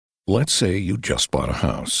Let's say you just bought a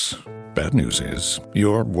house. Bad news is,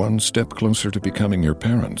 you're one step closer to becoming your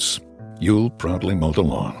parents. You'll proudly mow the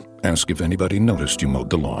lawn, ask if anybody noticed you mowed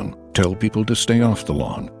the lawn, tell people to stay off the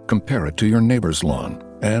lawn, compare it to your neighbor's lawn,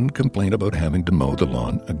 and complain about having to mow the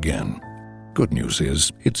lawn again. Good news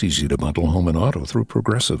is, it's easy to bundle home and auto through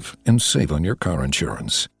Progressive and save on your car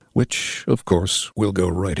insurance, which, of course, will go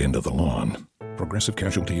right into the lawn. Progressive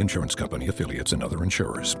Casualty Insurance Company, affiliates, and other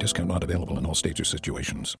insurers. Discount not available in all states or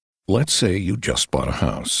situations. Let's say you just bought a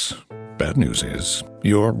house. Bad news is,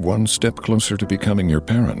 you're one step closer to becoming your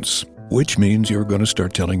parents, which means you're going to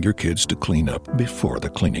start telling your kids to clean up before the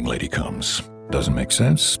cleaning lady comes. Doesn't make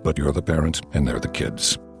sense, but you're the parent and they're the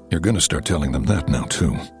kids. You're going to start telling them that now,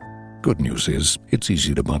 too. Good news is, it's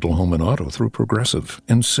easy to bundle home and auto through Progressive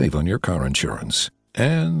and save on your car insurance.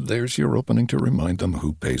 And there's your opening to remind them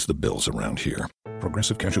who pays the bills around here.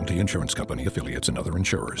 Progressive Casualty Insurance Company, affiliates, and other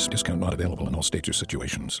insurers. Discount not available in all states or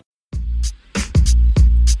situations.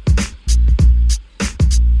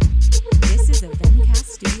 This is a Vencast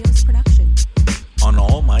Studios production. On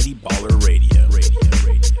Almighty Baller Radio.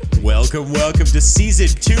 Welcome to Season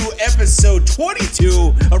 2, Episode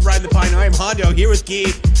 22 of Ride the Pine. I'm Hondo, here with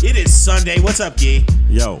Guy. It is Sunday. What's up, Guy?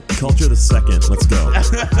 Yo, Culture the Second. Let's go.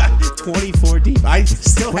 24 deep. I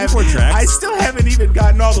still haven't even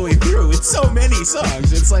gotten all the way through. It's so many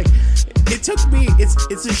songs. It's like, it took me,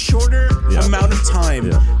 it's a shorter amount of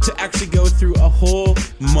time to actually go through a whole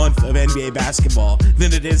month of NBA basketball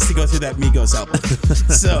than it is to go through that Migos album.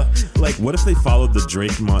 So, like, what if they followed the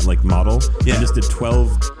Drake model and just did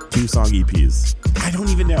 12 two-song EPs? I don't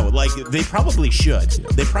even know. Like, they probably should. Yeah.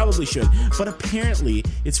 They probably should. But apparently,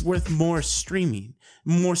 it's worth more streaming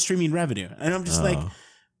revenue. And I'm just like,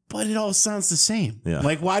 but it all sounds the same. Yeah.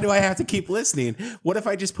 Like, why do I have to keep listening? What if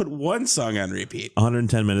I just put one song on repeat?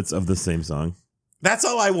 110 minutes of the same song. That's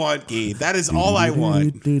all I want, Guy. That is all I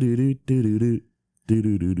want.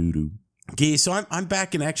 Guy, so I'm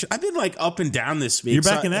back in action. I've been like up and down this week. You're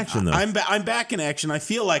back in action, though. I'm back in action. I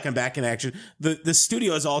feel like I'm back in action. The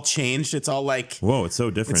studio is all changed. It's all like, whoa, it's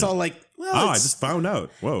so different. It's all like, well, I just found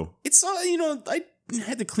out. Whoa. It's all, I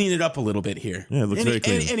had to clean it up a little bit here. Yeah, it looks very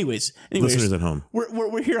clean. Anyways, listeners at home,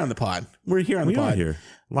 we're here on the pod. We're here on the pod. We are here,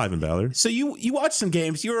 live in Ballard. So you watched some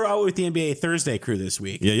games. You were out with the NBA Thursday crew this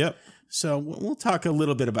week. Yeah, yep. So we'll talk a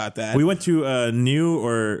little bit about that. We went to a new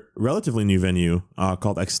or relatively new venue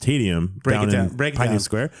called X Stadium Break it in down. Pioneer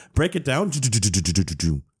Square. Break it down.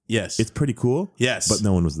 Yes. It's pretty cool. Yes. But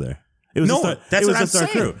no one was there. It was just our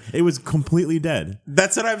crew. It was completely dead.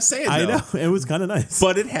 That's what I'm saying, though. I know. It was kind of nice.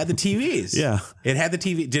 But it had the TVs. Yeah. It had the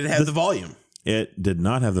TV. Did it have the volume? It did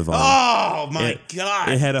not have the volume. Oh, my God.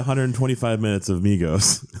 It had 125 minutes of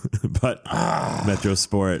Migos. But Metro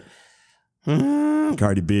Sport,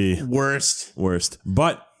 Cardi B. Worst.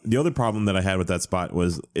 But the other problem that I had with that spot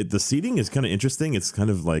was the seating is kind of interesting. It's kind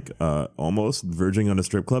of like almost verging on a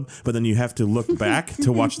strip club. But then you have to look back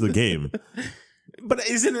to watch the game. But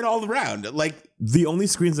isn't it all around? Like, the only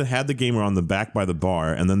screens that had the game were on the back by the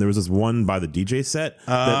bar, and then there was this one by the DJ set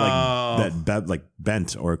that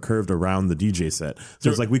bent or curved around the DJ set.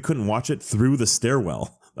 So it's like we couldn't watch it through the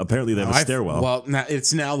stairwell. Apparently they have a stairwell. Well,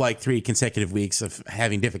 it's now like 3 consecutive weeks of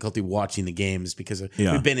having difficulty watching the games because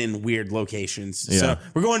we've been in weird locations. Yeah. So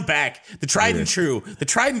we're going back. The tried and true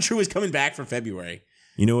is coming back for February.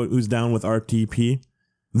 You know who's down with RTP?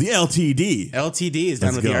 The LTD. LTD is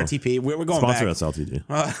done with the RTP. We're going Sponsor back. Sponsor us,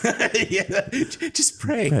 LTD. Just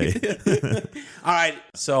pray. Hey. All right.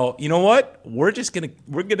 So, you know what? We're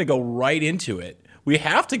gonna go right into it. We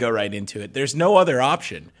have to go right into it. There's no other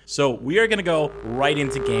option. So we are gonna go right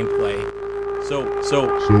into gameplay. So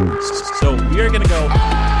we are gonna go.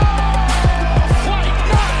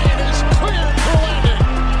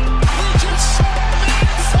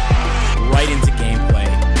 Right into gameplay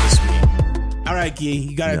this week. All right, Guy,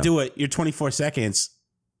 you got to do it. You're 24 seconds.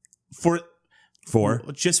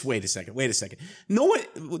 Just wait a second.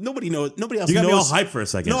 Nobody knows. Nobody else knows. You got me all hyped for a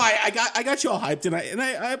second. No, I got you all hyped, and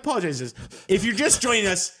I apologize. If you're just joining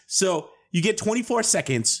us, so you get 24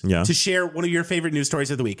 seconds to share one of your favorite news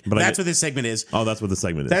stories of the week. What this segment is. Oh, that's what the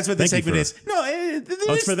segment is. That's what the segment is. No,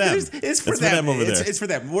 it's for them. It's for them over there. It's for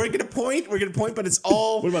them. We're gonna point, but it's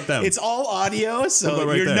all. What about them? It's all audio, so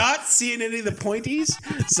you're not seeing any of the pointies.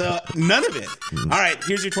 So none of it. All right,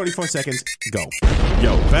 here's your 24 seconds. Go.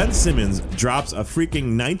 Yo, Ben Simmons drops a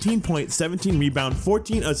freaking 19-point, 17 rebound,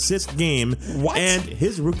 14 assist game. What? And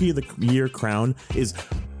his Rookie of the Year crown is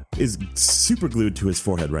super glued to his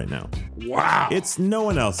forehead right now. Wow. It's no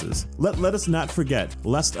one else's. Let us not forget,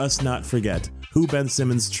 lest us not forget who Ben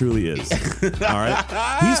Simmons truly is. All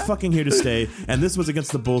right? He's fucking here to stay, and this was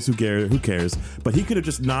against the Bulls. Who cares? But he could have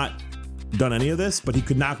just not done any of this, but he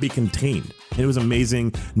could not be contained. And it was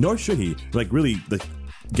amazing. Nor should he. Really,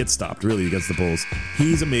 get stopped, really, against the Bulls.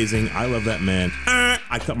 He's amazing. I love that man.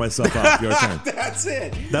 I cut myself off. Your turn. That's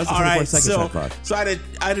it. That's the 24-second shot clock. So I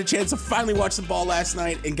had a chance to finally watch the ball last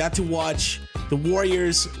night and got to watch the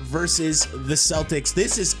Warriors versus the Celtics.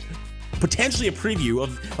 This is potentially a preview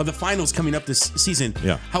of the finals coming up this season.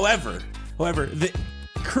 Yeah. However,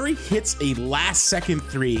 Curry hits a last-second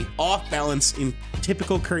three off balance in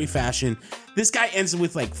typical Curry fashion. This guy ends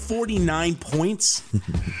with 49 points,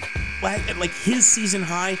 like his season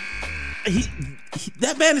high.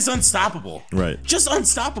 That man is unstoppable. Right. Just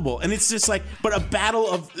unstoppable. And it's just but a battle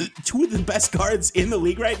of two of the best guards in the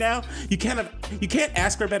league right now. You can't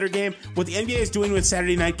ask for a better game. What the NBA is doing with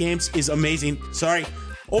Saturday night games is amazing. Sorry.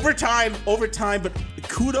 Overtime, but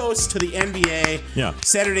kudos to the NBA. Yeah.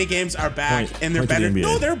 Saturday games are back, and they're better.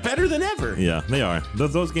 No, they're better than ever. Yeah, they are.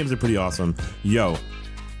 Those games are pretty awesome. Yo,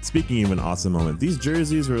 speaking of an awesome moment, these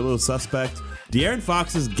jerseys were a little suspect. De'Aaron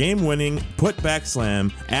Fox's game-winning putback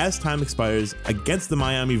slam as time expires against the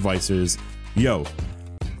Miami Vicers. Yo,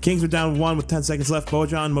 Kings are down 1 with 10 seconds left.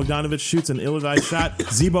 Bojan Bogdanovic shoots an ill-advised shot.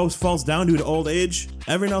 Zebo falls down due to old age.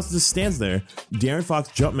 Everyone else just stands there. De'Aaron Fox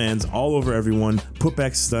jumpmans all over everyone.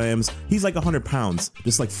 Putback slams. He's 100 pounds,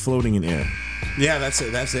 just floating in air. Yeah, that's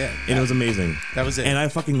it. And it was amazing. That was it. And I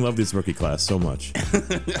fucking love this rookie class so much. All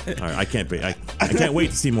right, I can't wait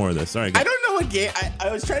to see more of this. All right, I don't know what game.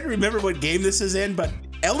 I was trying to remember what game this is in, but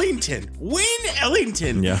Wayne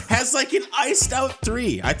Ellington has an iced out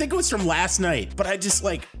three. I think it was from last night, but I just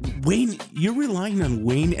Wayne, you're relying on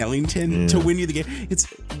Wayne Ellington to win you the game.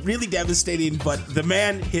 It's really devastating, but the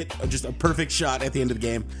man hit just a perfect shot at the end of the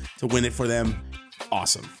game to win it for them.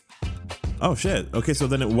 Awesome. Oh shit. Okay, so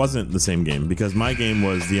then it wasn't the same game because my game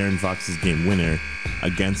was De'Aaron Fox's game winner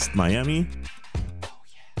against Miami.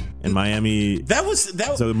 And Miami. That was.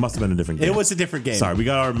 So it must have been a different game. It was a different game. Sorry, we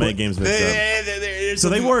got our May games mixed up. So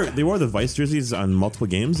they wore the Vice jerseys on multiple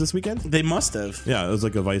games this weekend. They must have. Yeah, it was a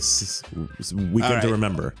Vice weekend to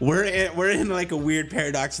remember. We're in a weird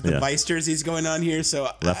paradox with the Vice jerseys going on here. So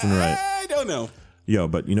left and right. I don't know. Yo,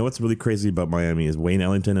 but you know what's really crazy about Miami is Wayne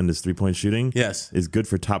Ellington and his 3-point shooting. Yes, is good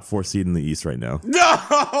for top 4 seed in the East right now. No,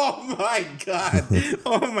 oh my god,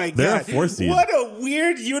 They're a 4 seed. What a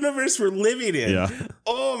weird universe we're living in. Yeah.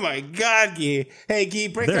 Oh my god, Guy. Hey, Guy,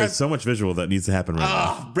 break down. There's so much visual that needs to happen right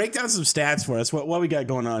now. Break down some stats for us. What we got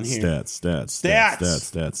going on here?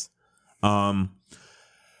 Stats.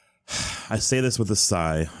 I say this with a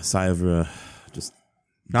sigh of just.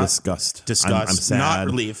 Disgust. I'm sad. Not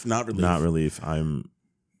relief. I'm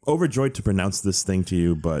overjoyed to pronounce this thing to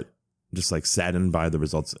you, but just saddened by the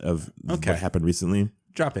results of what happened recently.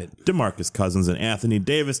 Drop it. DeMarcus Cousins and Anthony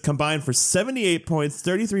Davis combined for 78 points,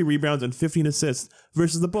 33 rebounds, and 15 assists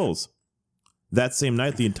versus the Bulls. That same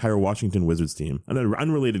night, the entire Washington Wizards team, an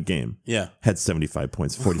unrelated game, had 75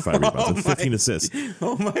 points, 45 rebounds, and 15 assists.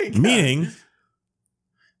 Oh my god. Meaning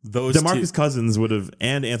those DeMarcus Cousins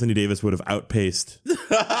and Anthony Davis would have outpaced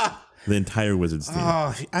the entire Wizards team.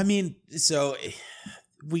 Oh, I mean, so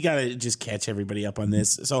we got to just catch everybody up on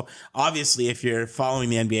this. So obviously, if you're following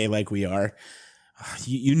the NBA like we are,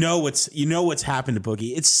 you know what's happened to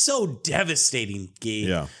Boogie. It's so devastating,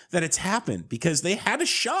 Gabe, that it's happened because they had a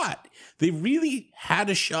shot. They really had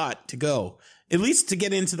a shot to go. At least to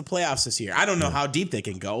get into the playoffs this year. I don't know how deep they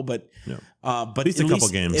can go, but at least a couple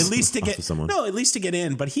games. At least to get at least to get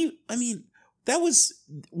in. But that was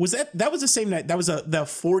the same night. That was the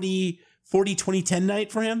 40-20-10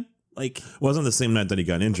 night for him. It wasn't the same night that he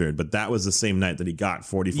got injured, but that was the same night that he got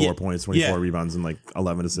 44 points, 24 rebounds, and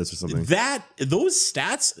 11 assists or something. Those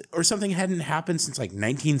stats or something hadn't happened since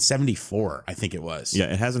 1974, I think it was. Yeah,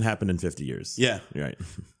 it hasn't happened in 50 years. Yeah, you're right.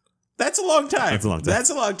 That's a long time. That's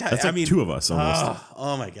a long time. That's two of us almost.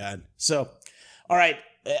 Oh my god. So, all right.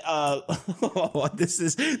 This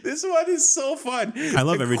one is so fun. I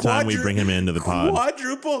love every time we bring him into the pod.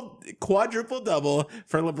 Quadruple double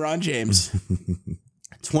for LeBron James.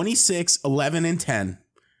 26, 11, and 10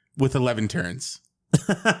 with 11 turns.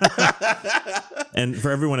 And for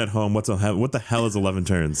everyone at home, what the hell is 11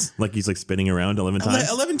 turns? He's spinning around 11 times?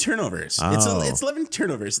 11 turnovers. Oh. It's 11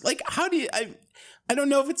 turnovers. How do you... I don't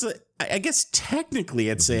know if it's I guess technically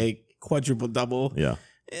it's a quadruple double. Yeah.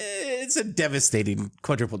 It's a devastating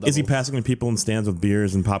quadruple double. Is he passing to people in stands with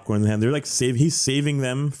beers and popcorn in the hand? They're he's saving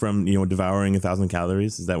them from, devouring 1,000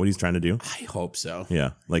 calories. Is that what he's trying to do? I hope so.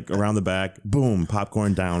 Yeah. Around the back, boom,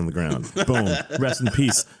 popcorn down on the ground. Boom. Rest in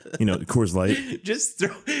peace. Coors Light. Just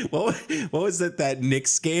throw what was that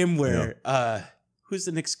Knicks game where who's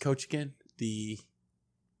the Knicks coach again?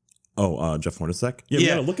 Jeff Hornacek. Yeah, we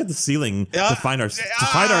gotta look at the ceiling to find our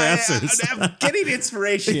answers. I'm getting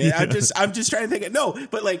inspiration. I'm just trying to think. No,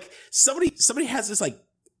 but like somebody has this like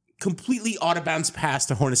completely out of bounds pass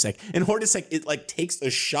to Hornacek, and Hornacek it like takes a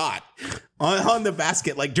shot on the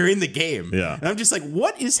basket like during the game. Yeah, and I'm just like,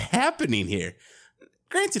 what is happening here?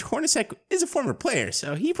 Granted, Hornacek is a former player,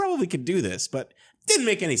 so he probably could do this, but didn't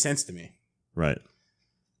make any sense to me. Right.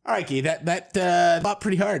 All right, Key, that fought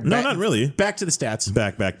pretty hard. No, not really. Back to the stats.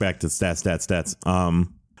 Back to stats.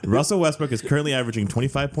 Russell Westbrook is currently averaging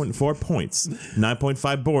 25.4 points,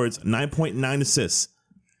 9.5 boards, 9.9 assists.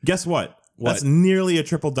 Guess what? That's nearly a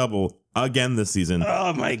triple-double again this season.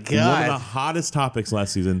 Oh, my God. One of the hottest topics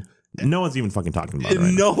last season. No one's even fucking talking about it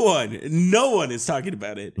right now. No one is talking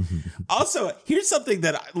about it. Also, here's something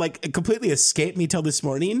that like completely escaped me till this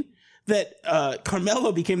morning. That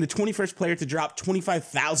Carmelo became the 21st player to drop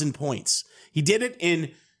 25,000 points. He did it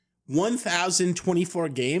in 1,024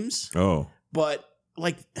 games. Oh. But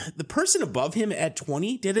like the person above him at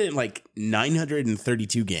 20 did it in like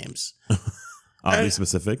 932 games. Oddly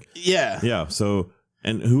specific. Yeah. Yeah. So,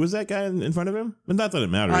 and who was that guy in front of him? Not that it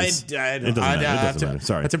matters. It doesn't matter.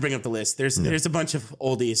 Sorry. I have to bring up the list. There's a bunch of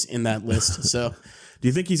oldies in that list. So. Do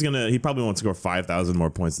you think he probably won't score 5,000 more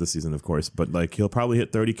points this season, of course, but like he'll probably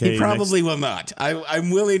hit 30K. He probably will not. I'm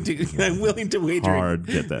willing to wager. Hard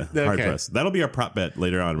get that. Okay. Hard press. That'll be our prop bet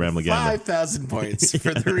later on, Rambling Gambit. 5,000 points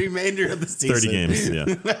for the remainder of the season. 30 games,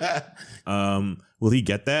 yeah. Will he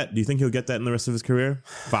get that? Do you think he'll get that in the rest of his career?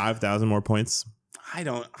 5,000 more points? I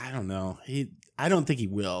don't know. I don't think he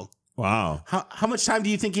will. Wow. How much time do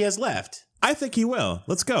you think he has left? I think he will.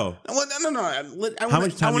 Let's go. Well, no. How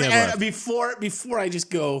much time do you have left? Before I just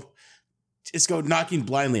go knocking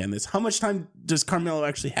blindly on this, how much time does Carmelo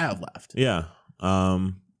actually have left? Yeah.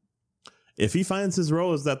 If he finds his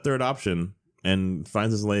role as that third option and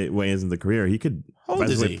finds his way into the career, he could. How old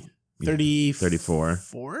is he? 34.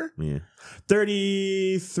 4? Yeah.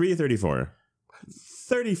 33, 34.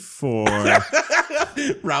 34.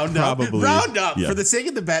 Round up. Yeah. For the sake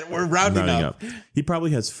of the bet, we're rounding up. He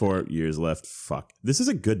probably has 4 years left. Fuck. This is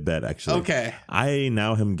a good bet, actually. Okay. I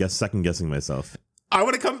now am second guessing myself. I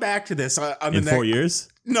want to come back to this in 4 years.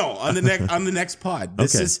 No, on the next pod.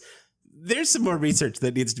 There's some more research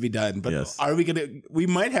that needs to be done, but yes. We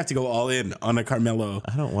might have to go all in on a Carmelo.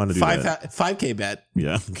 I don't want to do that. 5K bet.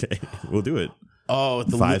 Yeah. Okay. We'll do it. Oh,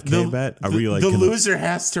 the 5K bet? Are we like the loser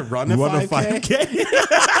has to run a 5K?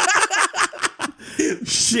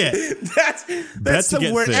 Shit. That's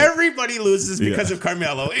the word. Everybody loses because of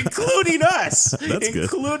Carmelo, including us. That's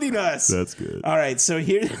including us. That's good. All right, so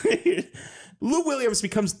here Lou Williams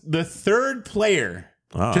becomes the third player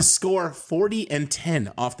to score 40 and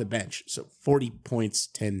 10 off the bench. So 40 points,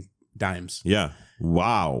 10 dimes. Yeah.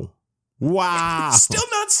 Wow. Still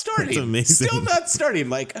not starting. That's amazing. Still not starting.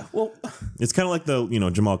 Like, well, it's kind of like the,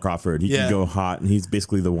 Jamal Crawford. He can go hot, and he's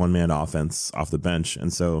basically the one-man offense off the bench.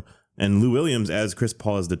 And Lou Williams, as Chris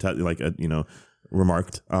Paul has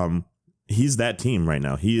remarked, he's that team right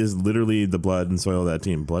now. He is literally the blood and soil of that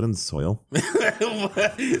team. Blood and soil?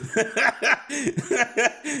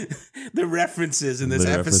 The references in this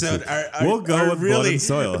episode are we'll go with really blood and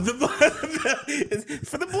soil.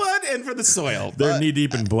 For the blood and for the soil. They're knee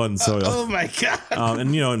deep in blood and soil. Oh my God.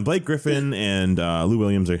 And Blake Griffin and Lou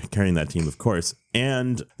Williams are carrying that team, of course.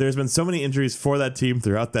 And there's been so many injuries for that team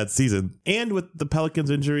throughout that season. And with the Pelicans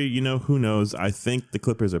injury, who knows? I think the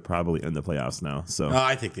Clippers are probably in the playoffs now. So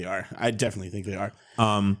I think they are. I definitely think they are.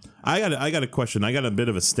 I got a question. I got a bit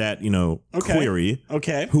of a stat, query.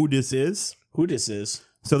 Okay. Who this is?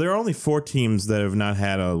 So there are only 4 teams that have not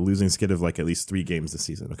had a losing skid of like at least 3 games this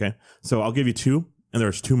season. Okay. So I'll give you 2, and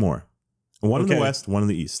there's 2 more. One in the West, one in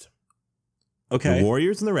the East. Okay. The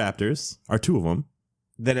Warriors and the Raptors are 2 of them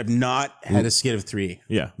that have not had a skid of 3.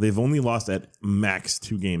 Yeah. They've only lost at max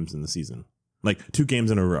 2 games in the season, like 2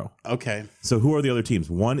 games in a row. Okay. So who are the other teams?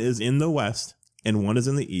 One is in the West and one is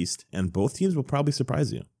in the East, and both teams will probably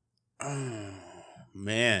surprise you. Oh,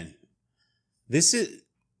 man. This is...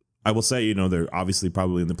 I will say, they're obviously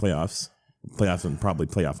probably in the playoffs and probably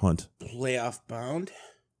playoff hunt. Playoff bound?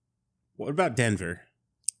 What about Denver?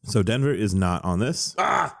 So Denver is not on this. You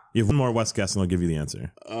have one more West guess and I'll give you the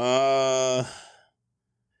answer.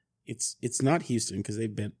 It's not Houston because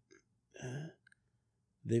they've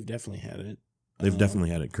definitely had it. They've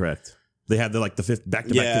definitely had it, correct. They had the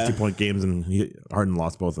back-to-back 50-point games, and Harden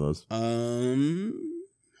lost both of those.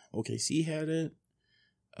 OKC had it.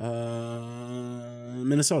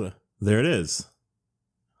 Minnesota. There it is.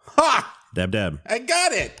 Ha! Dab. I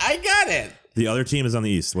got it. The other team is on the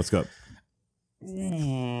East. Let's go.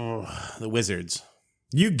 The Wizards.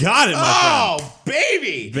 You got it, my friend. Oh,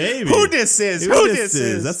 baby. Baby. Who this is? Who this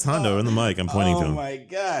is? That's Hondo in the mic. I'm pointing to him. Oh, my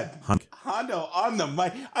God. Hondo on the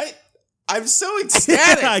mic. I'm so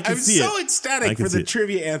ecstatic. I'm so ecstatic for the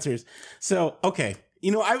trivia answers. So, okay.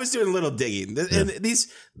 You know, I was doing a little digging. And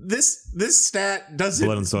this stat doesn't...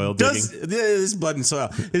 Blood and soil digging? This blood and soil.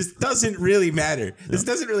 This doesn't really matter. This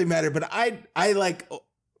doesn't really matter. But I like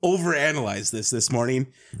overanalyzed this morning.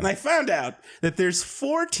 And I found out that there's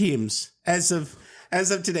 4 teams as of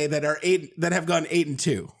today that have gone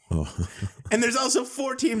 8-2. Oh. And there's also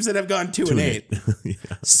 4 teams that have gone 2-8. Yeah.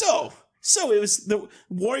 So it was the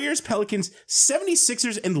Warriors, Pelicans,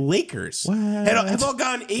 76ers, and Lakers have all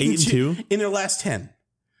gone 8-2 in their last 10.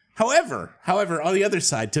 However, on the other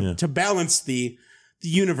side, to balance the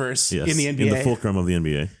universe in the NBA, in the fulcrum of the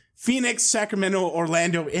NBA, Phoenix, Sacramento,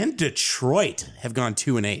 Orlando, and Detroit have gone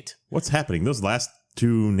 2-8. What's happening? Those last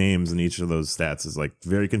 2 names in each of those stats is like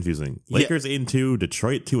very confusing. Lakers 8-2,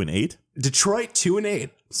 Detroit 2-8. Detroit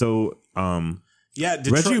 2-8. So,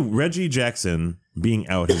 Detroit. Reggie Jackson being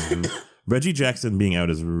out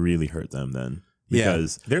has really hurt them then,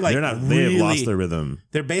 because they have lost their rhythm.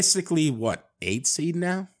 They're basically what, 8 seed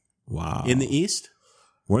now? Wow. In the East?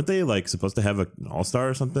 Weren't they like supposed to have an all-star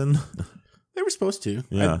or something? They were supposed to.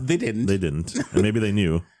 Yeah. They didn't. And maybe they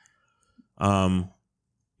knew.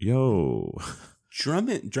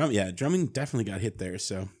 Drummond definitely got hit there.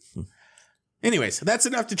 So, anyways, that's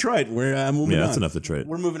enough Detroit. We're moving on. Yeah, that's enough Detroit.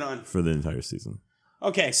 We're moving on for the entire season.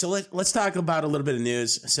 Okay, so let's talk about a little bit of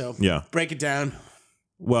news. So, break it down.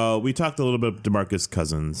 Well, we talked a little bit about DeMarcus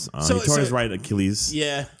Cousins. He tore his right Achilles.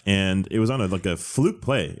 Yeah, and it was on a fluke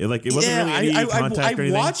play. It wasn't really any contact or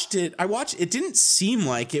anything. I watched. It didn't seem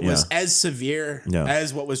like it was as severe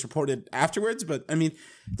as what was reported afterwards. But I mean,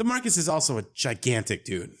 DeMarcus is also a gigantic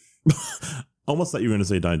dude. Almost thought you were going to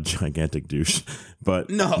say gigantic douche,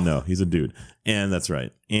 but no, he's a dude, and that's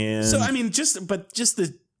right. And so I mean, just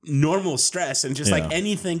the normal stress and just like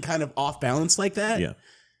anything kind of off balance like that. Yeah.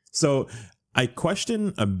 So I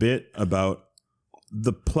question a bit about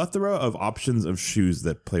the plethora of options of shoes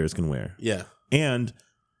that players can wear. Yeah. And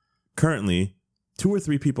currently, 2 or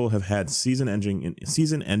 3 people have had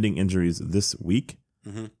season-ending injuries this week,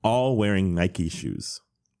 all wearing Nike shoes.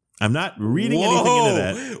 I'm not reading anything into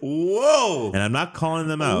that. Whoa. And I'm not calling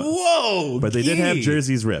them out. Whoa. But they did have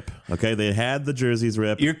jerseys rip. Okay. They had the jerseys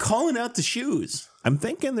rip. You're calling out the shoes. I'm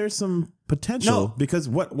thinking there's some potential because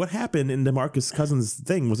what happened in DeMarcus Cousins'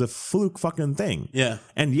 thing was a fluke fucking thing. Yeah.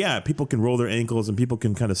 And people can roll their ankles and people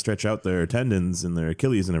can kind of stretch out their tendons and their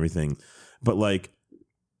Achilles and everything. But like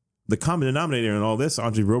the common denominator in all this,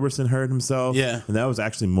 Andre Roberson hurt himself. Yeah. And that was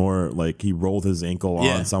actually more like he rolled his ankle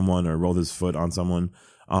on someone or rolled his foot on someone.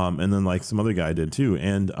 And then like some other guy did too.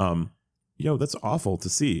 And, that's awful to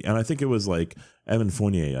see. And I think it was like Evan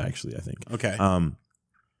Fournier, actually, I think. Okay.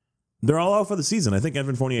 They're all out for the season. I think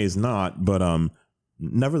Evan Fournier is not, but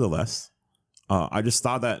nevertheless, I just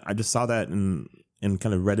saw that and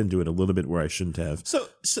kind of read into it a little bit where I shouldn't have. So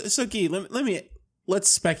Guy, let's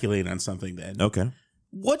speculate on something then. Okay.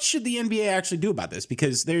 What should the NBA actually do about this?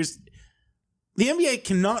 Because the NBA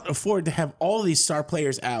cannot afford to have all these star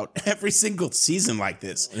players out every single season like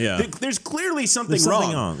this. Yeah. There's clearly something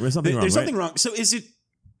wrong. There's something wrong. So is it?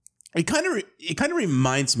 It kind of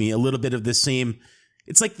reminds me a little bit of the same.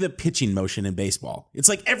 It's like the pitching motion in baseball. It's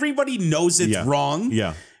like everybody knows it's wrong.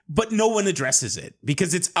 Yeah. But no one addresses it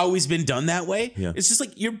because it's always been done that way. Yeah. It's just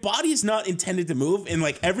like your body is not intended to move, and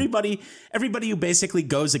like everybody who basically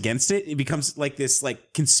goes against it, it becomes like this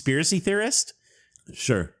like conspiracy theorist.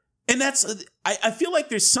 Sure. And that's I feel like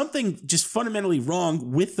there's something just fundamentally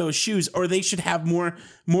wrong with those shoes, or they should have more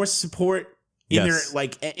support in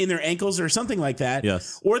their ankles or something like that.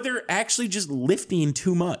 Yes. Or they're actually just lifting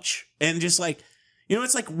too much and just like,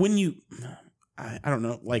 it's like when you, I don't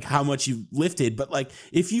know, like how much you lifted, but like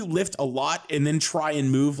if you lift a lot and then try and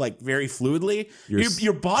move like very fluidly,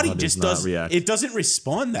 your body just doesn't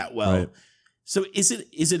respond that well. Right. So is it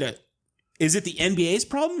the NBA's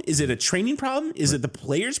problem? Is it a training problem? Is it the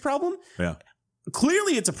players' problem? Yeah.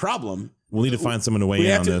 Clearly it's a problem. We'll need to find someone to weigh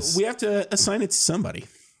in on this. We have to assign it to somebody.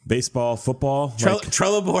 Baseball, football,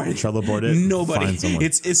 Trello board it. Nobody. Find someone.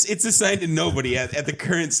 It's assigned to nobody at the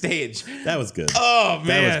current stage. That was good. Oh man,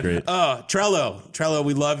 that was great. Oh, Trello,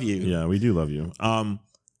 we love you. Yeah, we do love you. And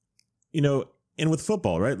with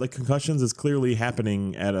football, right? Like concussions is clearly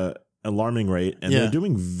happening at a alarming rate, and they're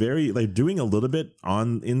doing doing a little bit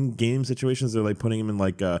in game situations. They're like putting him in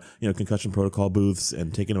like concussion protocol booths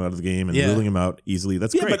and taking him out of the game and ruling him out easily.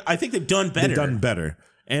 That's great. But I think they've done better. They've done better.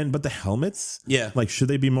 But the helmets, Yeah. like, should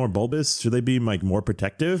they be more bulbous? Should they be like more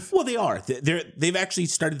protective? Well, they are. They've actually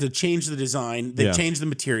started to change the design. They've Yeah. changed the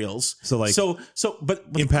materials. So, like, but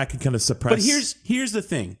Impact can kind of suppress. But here's the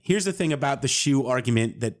thing. Here's the thing about the shoe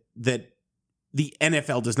argument that the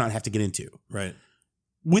NFL does not have to get into. right.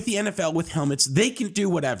 With the NFL, with helmets, they can do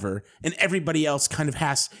whatever, and everybody else kind of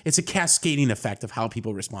has. It's a cascading effect of how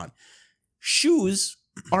people respond. Shoes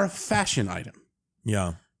are a fashion item.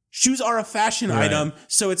 Yeah. Shoes are a fashion Right. item,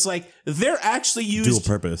 so it's like they're actually used. Dual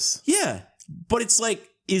purpose. Yeah, but it's like,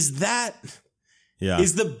 is that? Yeah.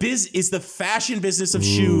 Is the fashion business of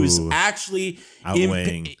shoes Ooh. actually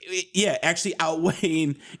Outweighing. actually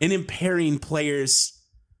outweighing and impairing players'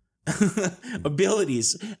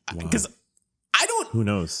 abilities? Because Who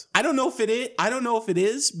knows? I don't know if it is. I don't know if it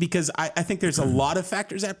is because I think there's a lot of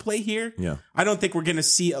factors at play here. Yeah. I don't think we're going to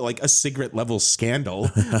see a cigarette level scandal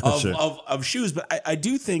of, Sure. of shoes, but I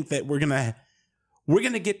do think that we're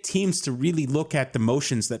gonna get teams to really look at the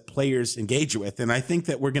motions that players engage with, and I think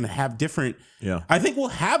that we're gonna have different. Yeah. I think we'll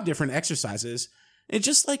have different exercises. It's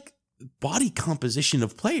just like body composition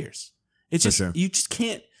of players. It's just sure. you just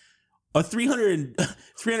can't a 300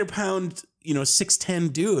 pound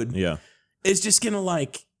 6'10" dude. Yeah. Is just gonna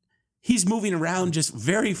he's moving around just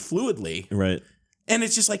very fluidly, Right. and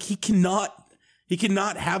it's just like he cannot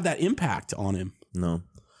have that impact on him. No.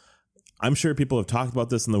 I'm sure people have talked about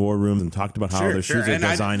this in the war rooms and talked about how Sure, their sure. shoes are And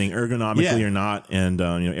designing ergonomically Yeah. or not, and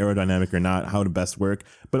aerodynamic or not, how to best work.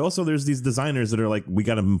 But also, there's these designers that are like, we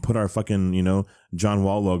got to put our fucking John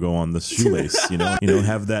Wall logo on the shoelace,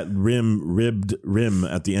 have that ribbed rim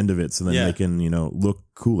at the end of it, so then Yeah. they can look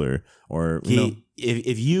cooler or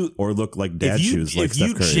If you or look like dad shoes like if Steph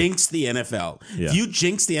you Curry. jinx the NFL, Yeah. if you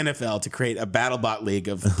jinx the NFL to create a BattleBot league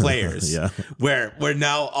of players, Yeah. where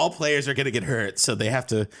now all players are going to get hurt, so they have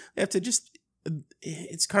to just.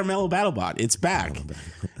 It's Carmelo BattleBot. It's back.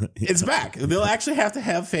 It's back. They'll actually have to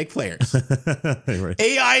have fake players. Right.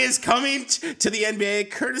 AI is coming to the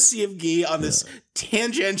NBA courtesy of Guy on this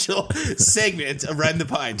tangential segment of Riding the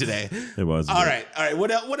Pine today. It was. All right.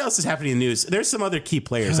 What else is happening in news? There's some other key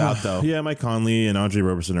players out though. Yeah, Mike Conley and Andre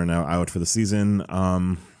Roberson are now out for the season.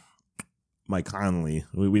 Mike Conley,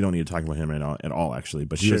 we don't need to talk about him right now at all, actually,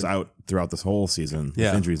 but he was out throughout this whole season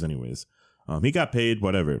with injuries anyways. He got paid,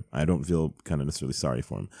 whatever. I don't feel kind of necessarily sorry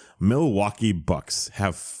for him. Milwaukee Bucks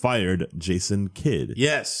have fired Jason Kidd.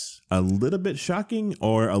 Yes. A little bit shocking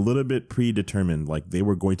or a little bit predetermined, like they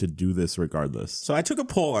were going to do this regardless. So I took a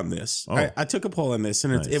poll on this. Oh. I took a poll on this,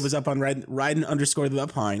 and Nice. it was up on Riding_the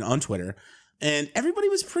Pine on Twitter, and everybody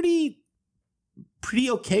was pretty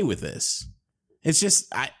okay with this. It's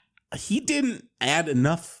just he didn't add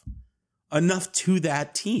enough to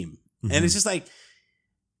that team, and it's just like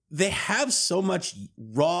they have so much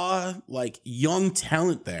raw, young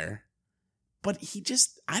talent there. But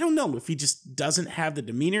I don't know if he just doesn't have the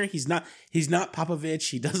demeanor. He's not Popovich.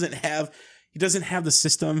 He doesn't have the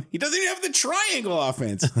system. He doesn't have the triangle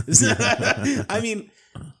offense. I mean,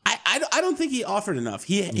 I don't think he offered enough.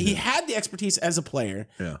 He had the expertise as a player,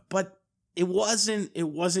 but it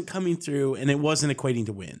wasn't coming through, and it wasn't equating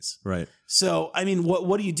to wins. Right. So, I mean,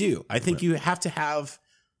 what do you do? I think you have to have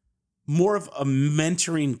more of a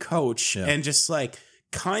mentoring coach and just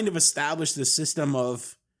kind of establish the system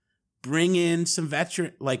of bring in some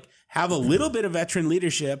veteran, have a little bit of veteran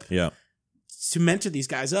leadership to mentor these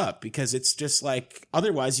guys up, because it's just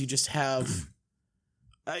otherwise you just have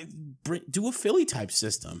do a Philly type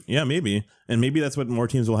system. Yeah, maybe. And maybe that's what more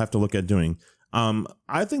teams will have to look at doing.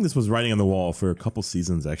 I think this was writing on the wall for a couple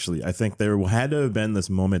seasons, actually. I think there had to have been this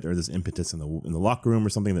moment or this impetus in the locker room or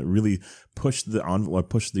something that really pushed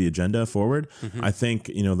the agenda forward. Mm-hmm. I think,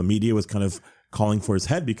 the media was kind of calling for his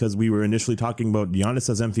head because we were initially talking about Giannis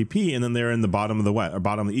as MVP, and then they're in the bottom of the West or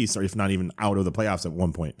bottom of the East, or if not even out of the playoffs at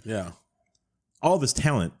one point. Yeah. All this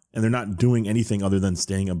talent, and they're not doing anything other than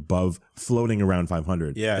staying above, floating around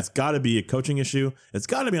 500. Yeah. It's got to be a coaching issue. It's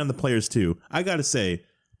got to be on the players too. I got to say,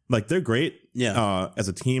 they're great as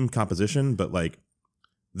a team composition, but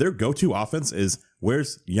their go-to offense is,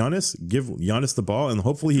 where's Giannis? Give Giannis the ball, and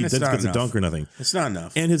hopefully he It's gets not a enough. dunk or nothing. It's not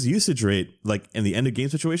enough. And his usage rate, in the end of game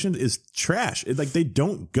situation, is trash. They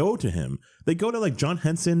don't go to him. They go to John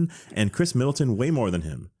Henson and Chris Middleton way more than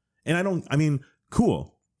him. And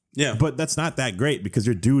cool. Yeah. But that's not that great because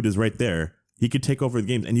your dude is right there. He could take over the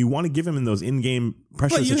games, and you want to give him in those in-game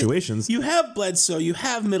pressure situations. You have Bledsoe, you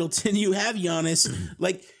have Middleton, you have Giannis.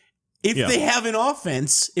 If they have an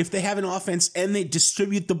offense and they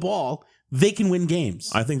distribute the ball, they can win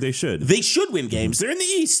games. I think they should. They should win games. They're in the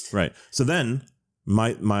East. Right. So then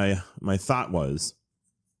my thought was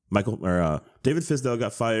David Fizdale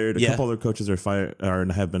got fired. A couple other coaches are fired or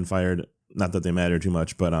have been fired. Not that they matter too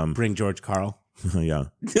much, but Bring George Karl. yeah,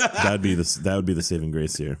 that would be the saving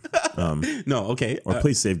grace here. No, okay. Or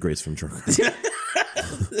please save Grace from George Karl.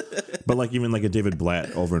 But like even like a David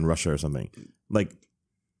Blatt over in Russia or something. Like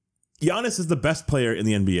Giannis is the best player in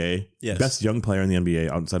the NBA. Yes. Best young player in the NBA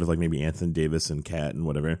outside of like maybe Anthony Davis and Kat and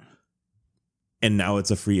whatever. And now it's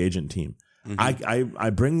a free agent team. Mm-hmm. I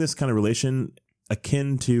bring this kind of relation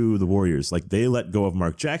akin to the Warriors. Like they let go of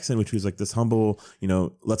Mark Jackson, which was like this humble,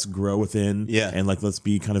 let's grow within. Yeah. And like let's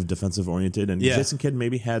be kind of defensive oriented. And Jason Kidd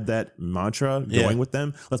maybe had that mantra going with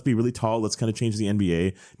them. Let's be really tall. Let's kind of change the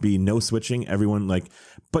NBA. Be no switching. Everyone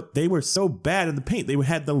but they were so bad in the paint. They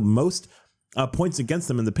had the most points against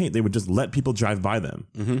them in the paint. They would just let people drive by them.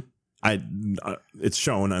 Mm-hmm. It's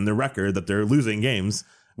shown on their record that they're losing games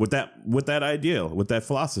with that ideal, with that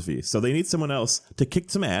philosophy. So they need someone else to kick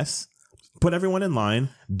some ass, put everyone in line,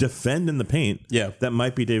 defend in the paint. Yeah. That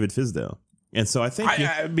might be David Fizdale. And so I think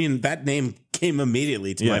I mean that name came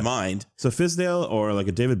immediately to my mind. So Fizdale or like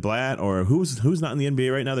a David Blatt or who's not in the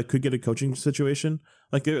NBA right now that could get a coaching situation.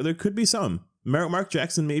 Like there could be some. Mark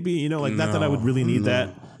Jackson maybe, not that I would really need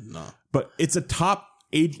that. No. But it's a top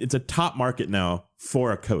market now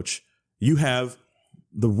for a coach. You have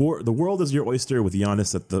the world is your oyster with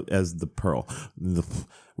Giannis as the pearl.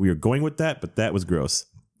 We are going with that, but that was gross.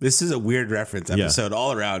 This is a weird reference episode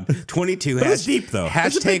all around. 22 It was deep, though.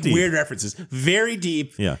 Hashtag weird references. Very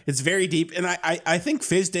deep. Yeah. It's very deep. And I think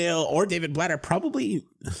Fizdale or David Blatt are probably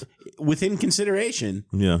within consideration.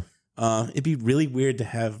 Yeah. It'd be really weird to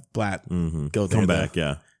have Blatt go there. Come back,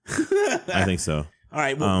 yeah. I think so. All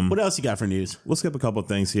right. Well, what else you got for news? We'll skip a couple of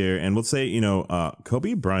things here, and we'll say,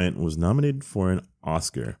 Kobe Bryant was nominated for an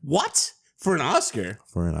Oscar. What? For an Oscar?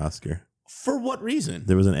 For an Oscar. For what reason?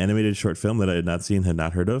 There was an animated short film that I had not seen, had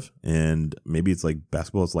not heard of, and maybe it's like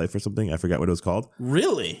Basketball is Life or something. I forgot what it was called.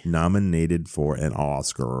 Really? Nominated for an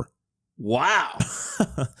Oscar. Wow.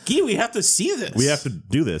 Gee, we have to see this. We have to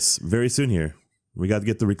do this very soon here. We got to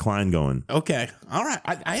get the recline going. Okay. All right.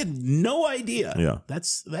 I had no idea. Yeah.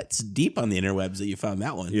 That's deep on the interwebs that you found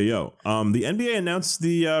that one. Yo. The NBA announced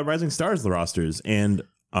the Rising Stars rosters, and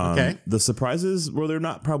the surprises, well, they're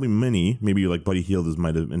not probably many. Maybe like Buddy Hield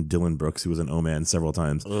might have, and Dylan Brooks, who was an O-man several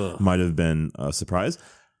times, might have been a surprise.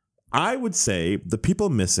 I would say the people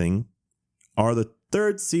missing are the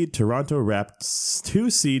 3rd seed Toronto Raptors, 2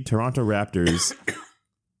 seed Toronto Raptors,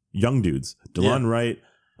 young dudes, DeLon Wright,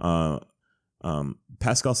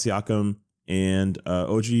 Pascal Siakam, and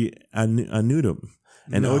OG Anunoby.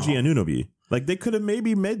 OG Anunoby. Like they could have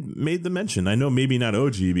maybe made the mention. I know maybe not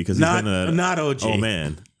OG because he's not OG. Oh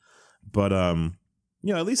man, but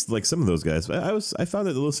at least like some of those guys. I found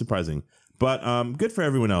it a little surprising, but good for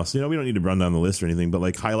everyone else. We don't need to run down the list or anything, but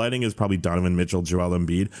like highlighting is probably Donovan Mitchell, Joel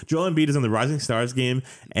Embiid. Joel Embiid is in the Rising Stars game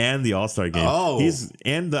and the All-Star game. Oh,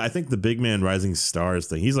 I think the big man Rising Stars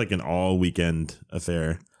thing. He's like an all weekend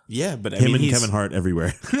affair. Yeah, but him and Kevin Hart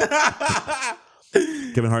everywhere.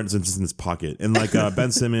 Kevin Hart is just in his pocket, and like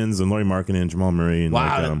Ben Simmons and Lauri Markkanen and Jamal Murray. And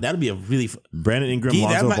that'd be a really Brandon Ingram,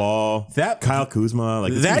 Lonzo Ball, Kyle Kuzma.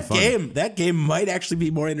 Like that game might actually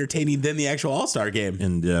be more entertaining than the actual All-Star game.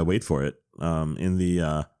 And wait for it. In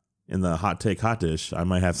the hot take hot dish, I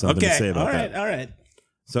might have something to say about that. All right.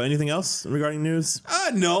 So anything else regarding news?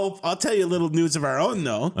 No. I'll tell you a little news of our own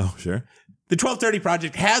though. Oh sure. The 1230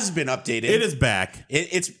 Project has been updated. It is back.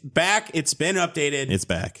 It's back. It's been updated. It's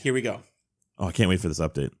back. Here we go. Oh, I can't wait for this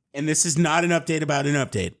update. And this is not an update about an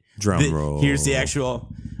update. Drum roll. Here's the actual.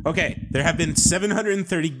 Okay, there have been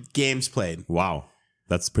 730 games played. Wow.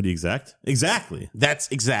 That's pretty exact. Exactly.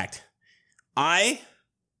 That's exact. I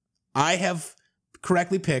have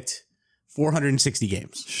correctly picked 460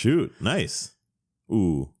 games. Shoot. Nice.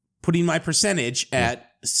 Ooh. Putting my percentage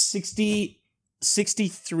at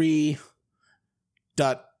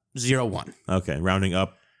 63.01. Okay, rounding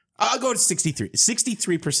up. I'll go to 63.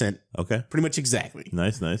 63%. Okay. Pretty much exactly.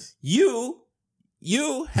 Nice. You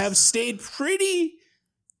have stayed pretty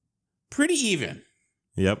even.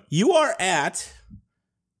 Yep. You are at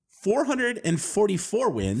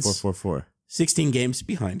 444 wins. 444. 16 games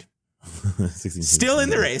behind. 16 Still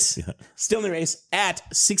in the race. Yeah. Still in the race at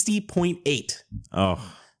 60.8.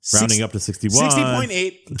 Oh, rounding up to 61.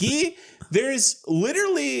 60.8. Guy, there's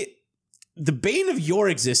literally the bane of your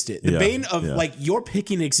existence. The bane of like your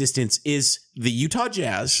picking existence is the Utah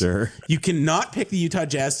Jazz. Sure. You cannot pick the Utah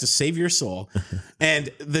Jazz to save your soul. And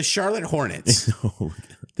the Charlotte Hornets.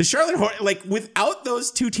 The Charlotte Hornets, like without those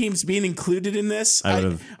two teams being included in this,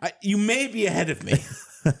 you may be ahead of me.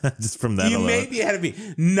 Just from that alone. May be ahead of me.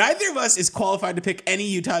 Neither of us is qualified to pick any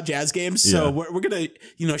Utah Jazz games. So we're going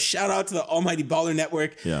to, shout out to the Almighty Baller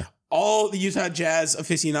Network. Yeah. all the Utah Jazz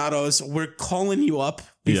aficionados, we're calling you up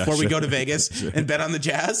before we go to Vegas and bet on the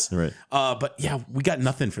Jazz. Right. But yeah, we got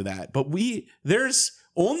nothing for that. But there's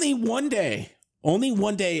only one day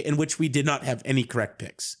in which we did not have any correct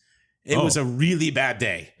picks. It was a really bad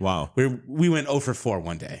day. Wow. We went 0 for 4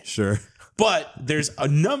 one day. Sure. But there's a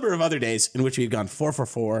number of other days in which we've gone 4 for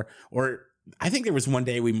 4, or I think there was one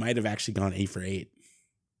day we might have actually gone 8 for 8.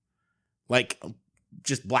 Like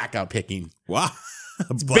just blackout picking. Wow.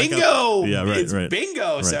 Bingo! Yeah, right, It's right.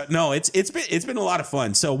 bingo. Right. So no, it's been a lot of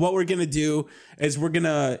fun. So what we're gonna do is we're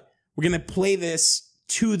gonna play this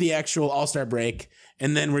to the actual All-Star break,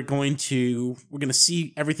 and then we're gonna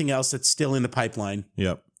see everything else that's still in the pipeline.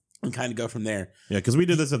 Yep. And kind of go from there. Yeah, because we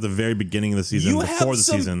did this at the very beginning of the season, before the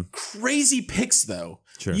season. Crazy picks though.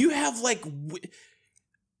 Sure. You have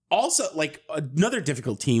also another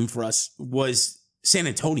difficult team for us was San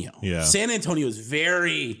Antonio. Yeah. San Antonio is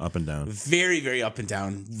very Up and down. very, very up and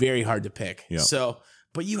down, very hard to pick. Yeah. So,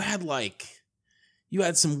 but you had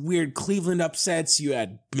some weird Cleveland upsets. You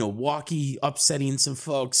had Milwaukee upsetting some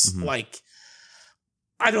folks. Mm-hmm.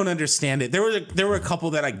 I don't understand it. There were a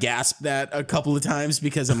couple that I gasped at a couple of times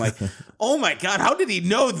because I'm like, oh my God, how did he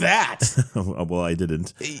know that? Well, I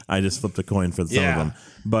didn't. I just flipped a coin for some of them.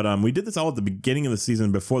 But we did this all at the beginning of the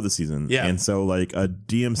season, before the season. Yeah. And so a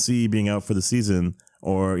DMC being out for the season,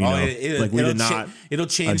 or we did not it'll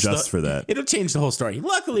change adjust for that. It'll change the whole story.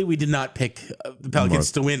 Luckily, we did not pick the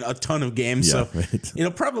Pelicans to win a ton of games, Yeah, so right.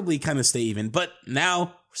 it'll probably kind of stay even. But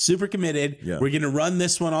now, super committed. Yeah. We're going to run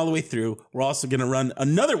this one all the way through. We're also going to run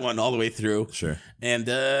another one all the way through. Sure. And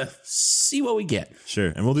see what we get. Sure.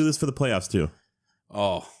 And we'll do this for the playoffs too.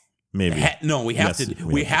 Oh, Maybe. no, we have Yes, to.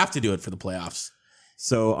 we We have to do it for the playoffs.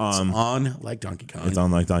 So On like Donkey Kong. it's on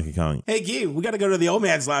like Donkey Kong. Hey, Guy, we got to go to the Old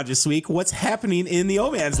Man's Lounge this week. What's happening in the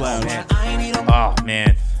Old Man's Lounge? Oh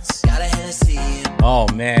man. Got a Hennessy. Oh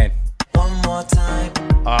man. One more time.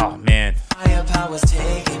 Oh man. Higher powers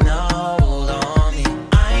taking a hold on me.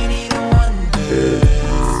 I need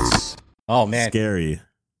wonders. Oh man.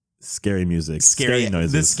 Scary music. Scary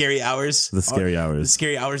noises. The scary hours. The scary hours. The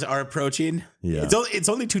scary hours are approaching. Yeah. It's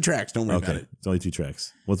only 2 tracks. Don't worry about Okay. it. It's only 2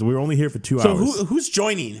 tracks. Well, so we're only here for 2 So hours. who's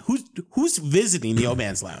joining? Who's visiting the Old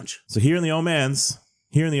Man's Lounge? So here in the Old Man's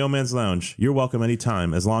Lounge, you're welcome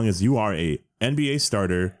anytime, as long as you are a NBA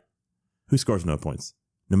starter who scores no points.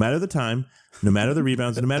 No matter the time, no matter the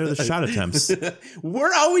rebounds, no matter the shot attempts,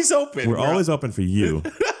 We're always open. we're always open for you.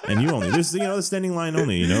 And you only. There's the standing line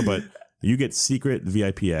only, but you get secret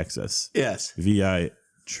VIP access. Yes. VI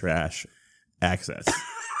trash access.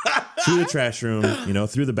 Through the trash room,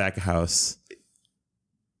 through the back of house.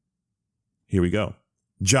 Here we go.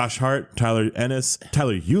 Josh Hart, Tyler Ennis,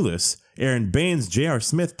 Tyler Eulis, Aaron Baines, J.R.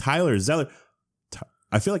 Smith, Tyler Zeller.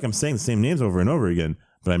 I feel like I'm saying the same names over and over again,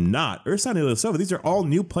 but I'm not. Ersan Ilyasova. These are all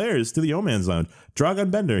new players to the Old Man's Lounge.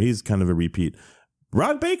 Dragan Bender, he's kind of a repeat.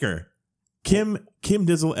 Rod Baker. Kim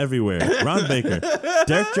Dizzle everywhere. Ron Baker.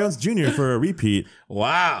 Derek Jones Jr. for a repeat.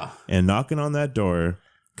 Wow. And knocking on that door,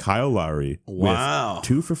 Kyle Lowry. Wow. With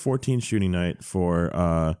 2 for 14 shooting night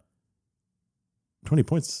for 20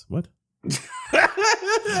 points. What?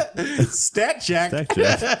 Stat check. Stack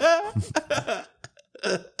check.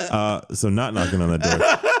 So not knocking on that door.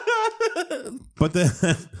 But then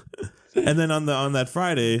and then on that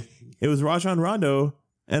Friday, it was Rajon Rondo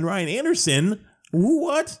and Ryan Anderson.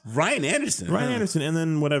 What? Ryan Anderson. Ryan Anderson, and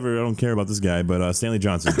then whatever. I don't care about this guy, but Stanley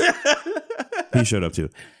Johnson. He showed up too.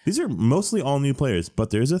 These are mostly all new players, but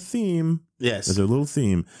there's a theme. Yes. There's a little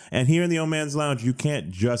theme. And here in the Old Man's Lounge, you can't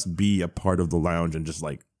just be a part of the lounge and just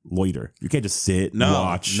loiter. You can't just sit and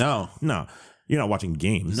watch. No. You're not watching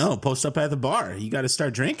games. No, post up at the bar. You got to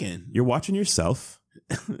start drinking. You're watching yourself.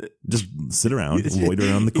 Just sit around, loiter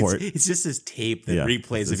around the court. It's just this tape that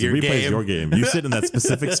replays It's of your replays game. your game. You sit in that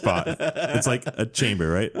specific spot. It's like a chamber,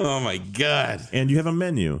 right? Oh my God. And you have a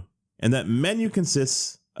menu. And that menu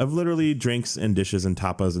consists of literally drinks and dishes and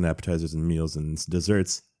tapas and appetizers and meals and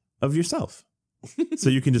desserts of yourself. So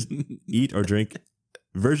you can just eat or drink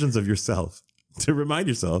versions of yourself to remind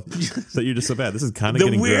yourself that you're just so bad. This is kind of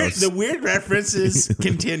getting gross. The weird references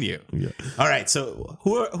continue. Yeah. All right. So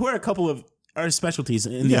who are a couple of our specialties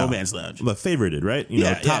in the Old Man's Lounge? The favorited, right?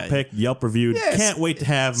 Top pick, Yelp reviewed. Yes. Can't wait to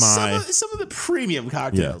have my some of the premium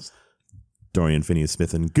cocktails. Dorian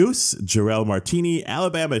Finney-Smith and Goose, Jarrell Martini,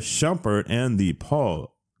 Alabama Shumpert, and the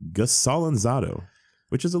Paul Gasolanzado,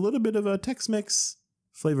 which is a little bit of a Tex-Mex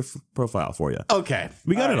flavor profile for you. Okay.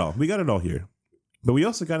 We got it all. We got it all here. But we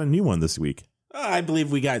also got a new one this week. I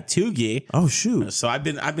believe we got 2 Guy. Oh, shoot. So I've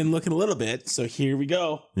been looking a little bit. So here we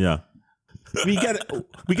go. Yeah. we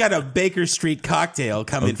got a Baker Street cocktail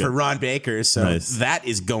coming for Ron Baker, so that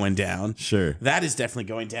is going down. Sure, that is definitely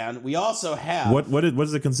going down. We also have what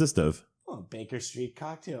does it consist of? Oh, Baker Street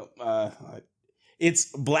cocktail.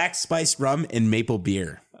 It's black spiced rum and maple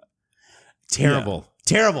beer. Terrible.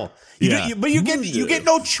 Terrible. But you get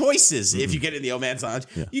no choices if you get in the Old Man's Lounge.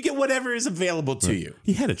 Yeah. You get whatever is available to you.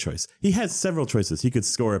 He had a choice. He had several choices. He could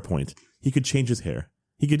score a point. He could change his hair.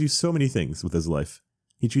 He could do so many things with his life.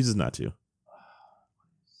 He chooses not to.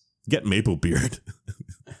 Get maple beard.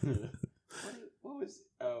 What was?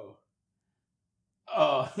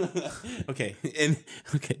 Oh. Okay.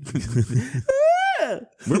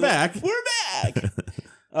 We're back.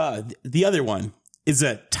 The other one is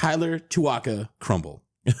a Tyler Tuaca crumble.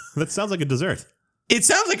 That sounds like a dessert. It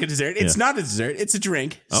sounds like a dessert. It's not a dessert. It's a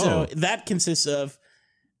drink. So that consists of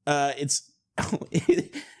it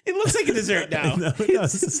looks like a dessert now. No, it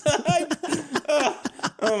does.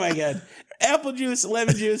 Oh my god. Apple juice,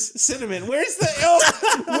 lemon juice, cinnamon. Where's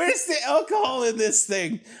the alcohol in this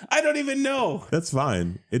thing? I don't even know. That's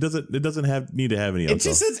fine. It doesn't need to have any alcohol. It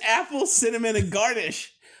just says apple, cinnamon, and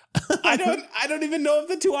garnish. I don't even know if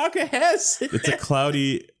the Tuaca has. It's a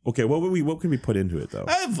cloudy. Okay, what can we put into it though?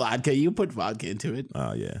 Vodka. You put vodka into it.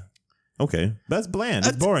 Oh yeah. Okay, that's bland.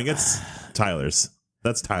 It's boring. It's Tyler's.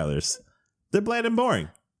 That's Tyler's. They're bland and boring.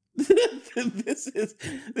 This is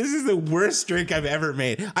the worst drink I've ever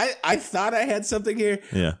made. I thought I had something here.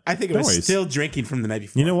 Yeah. I think I was still drinking from the night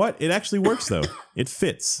before. You know what? It actually works though. It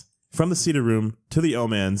fits. From the Cedar Room to the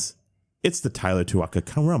Omans, it's the Tyler Tuaca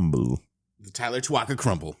Crumble. The Tyler Tuaca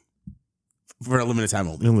Crumble. For a limited time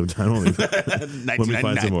only. Limited time only. Let me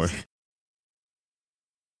find some more.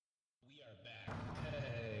 We are back.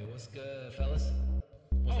 Hey, what's good, fellas?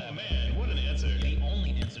 Man, what an answer. The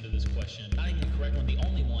only answer to this question, not even the correct one, the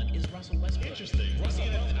only one is Russell Westbrook. Interesting. Russell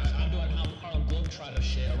Westbrook. I'm doing Harlem Globetrotter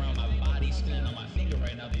shit around my body, spinning on my finger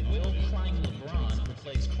right now. Will crying LeBron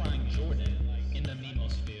replace crying Jordan in the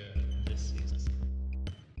memosphere this season?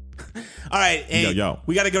 All right, hey, Yo.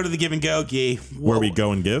 we got to go to the give and go, Gee. Where we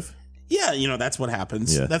go and give? Yeah, that's what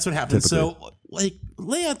happens. Yeah, that's what happens. typically. So,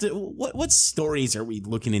 lay out what stories are we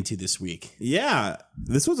looking into this week? Yeah,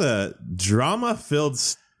 this was a drama-filled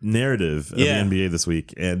narrative of the NBA this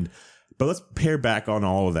week, but let's pare back on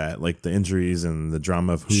all of that, like the injuries and the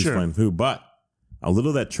drama of who's playing who. But a little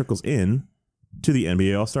of that trickles in to the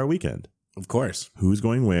NBA All-Star Weekend. Of course, who's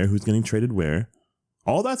going where, who's getting traded where.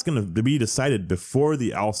 All that's going to be decided before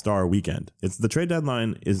the All-Star Weekend. It's the trade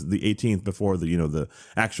deadline is the 18th before the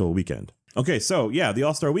actual weekend. Okay, so yeah, the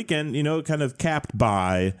All-Star Weekend, kind of capped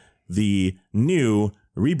by the new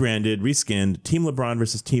rebranded, reskinned Team LeBron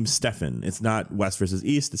versus Team Stephen. It's not West versus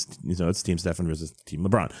East. It's Team Stephen versus Team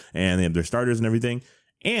LeBron, and they have their starters and everything.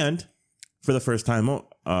 And for the first time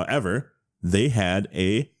ever, they had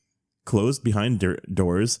a closed behind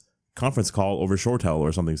doors conference call over Shortell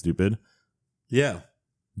or something stupid. Yeah.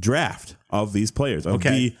 Draft of these players of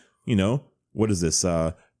the what is this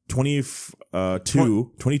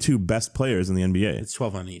 22 best players in the NBA. It's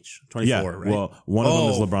 12 on each. 24, right? Well, one of them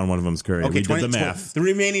is LeBron, one of them is Curry. Okay, we did the math. The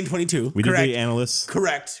remaining 22. We did the analysis.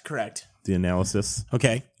 Correct. The analysis.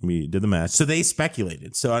 Okay. We did the math. So they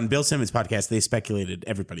speculated. So on Bill Simmons' podcast, they speculated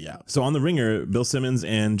everybody out. So on The Ringer, Bill Simmons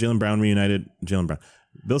and Bill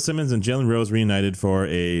Simmons and Jalen Rose reunited for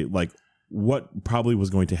a what probably was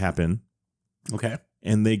going to happen. Okay.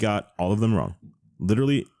 And they got all of them wrong.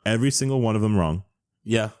 Literally every single one of them wrong.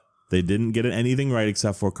 Yeah. They didn't get anything right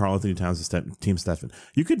except for Karl Anthony Towns' Team Stephen.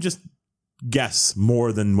 You could just guess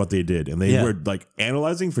more than what they did. And they were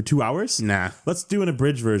analyzing for 2 hours. Nah. Let's do an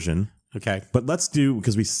abridged version. Okay. But let's do,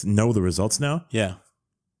 because we know the results now. Yeah.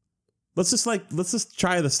 Let's just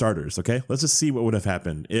try the starters. Okay. Let's just see what would have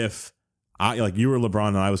happened if you were LeBron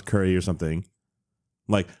and I was Curry or something.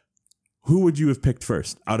 Who would you have picked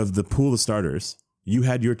first out of the pool of starters? You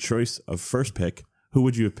had your choice of first pick. Who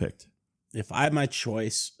would you have picked? If I had my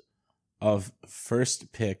choice of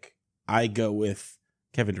first pick, I go with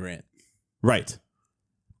Kevin Durant. Right.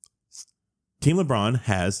 Team LeBron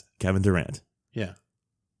has Kevin Durant. Yeah.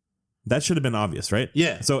 That should have been obvious, right?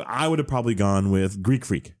 Yeah. So I would have probably gone with Greek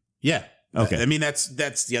Freak. Yeah. Okay. I mean, that's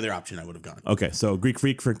the other option I would have gone. Okay. So Greek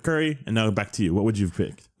Freak for Curry, and now back to you. What would you have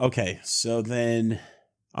picked? Okay. So then...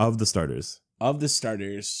 Of the starters,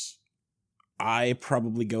 I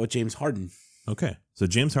probably go with James Harden. Okay. So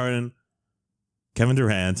James Harden, Kevin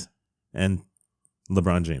Durant, and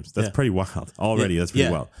LeBron James. That's pretty wild. Already, that's pretty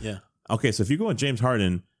wild. Yeah. Okay, so if you go with James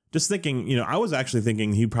Harden, just thinking, I was actually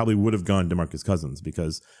thinking he probably would have gone DeMarcus Cousins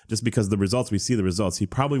because the results, he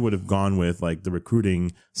probably would have gone with the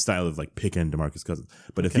recruiting style of picking DeMarcus Cousins.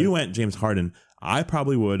 But if you went James Harden, I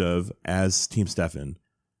probably would have, as Team Stephen,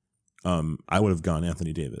 I would have gone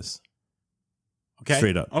Anthony Davis. Okay.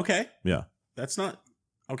 Straight up. Okay. Yeah. That's not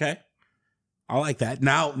okay. I like that.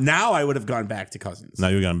 Now I would have gone back to Cousins. Now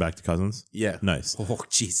you've gone back to Cousins? Yeah. Nice. Oh,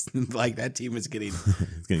 jeez. Like that team is getting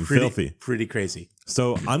It's getting filthy. Pretty crazy.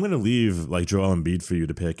 So I'm going to leave like Joel Embiid for you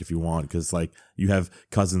to pick if you want, because like you have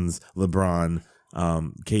Cousins, LeBron,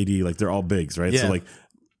 KD, like they're all bigs, right? Yeah. So like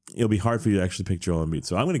it'll be hard for you to actually pick Joel Embiid.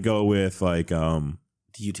 So I'm going to go with like Do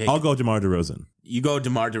you take? I'll go DeMar DeRozan. You go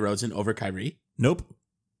DeMar DeRozan over Kyrie. Nope.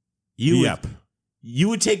 You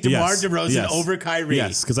would take DeMar Yes. DeRozan Yes. over Kyrie.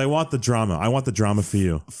 Yes, because I want the drama. I want the drama for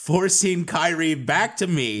you. Forcing Kyrie back to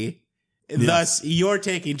me. Thus, you're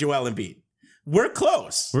taking Joel Embiid. We're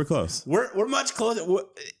close. We're close. We're much closer.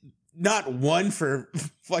 Not 1 for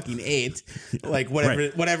fucking 8, like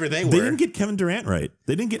whatever they were. They didn't get Kevin Durant right.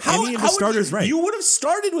 They didn't get any of the starters right. You would have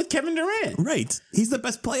started with Kevin Durant. Right. He's the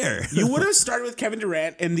best player. You would have started with Kevin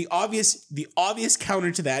Durant, and the obvious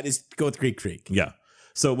counter to that is to go with Greek Freak. Yeah.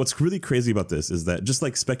 So what's really crazy about this is that just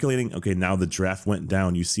like speculating, okay, now the draft went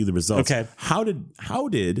down, you see the results. Okay. How did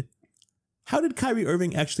Kyrie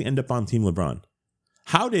Irving actually end up on Team LeBron?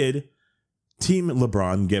 How did Team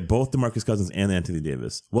LeBron get both DeMarcus Cousins and Anthony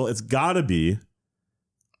Davis? Well, it's gotta be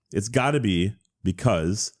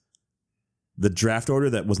because the draft order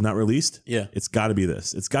that was not released. Yeah. It's gotta be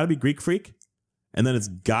this. It's gotta be Greek Freak, and then it's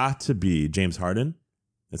got to be James Harden.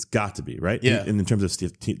 It's got to be, right? Yeah. In terms of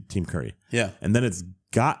Team Curry. Yeah. And then it's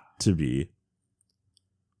got to be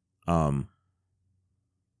DeMar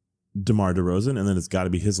DeRozan, and then it's got to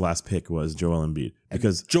be his last pick was Joel Embiid,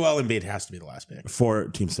 because Joel Embiid has to be the last pick. for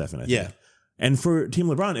Team Stephen, I think. Yeah. And for Team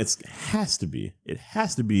LeBron, it has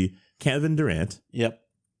to be Kevin Durant, Yep.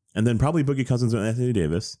 and then probably Boogie Cousins and Anthony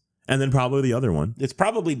Davis, and then probably the other one. It's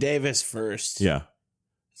probably Davis first. Yeah.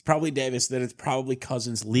 It's probably Davis, then it's probably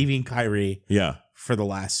Cousins leaving Kyrie Yeah. for the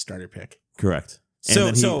last starter pick. Correct. And So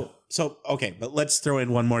then so okay, but let's throw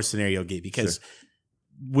in one more scenario, Gabe, because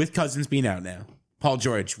with Cousins being out now, Paul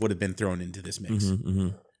George would have been thrown into this mix.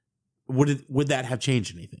 Would that have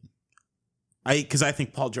changed anything? Because I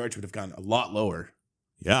think Paul George would have gone a lot lower,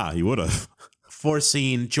 Yeah, he would have.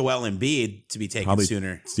 forcing Joel Embiid to be taken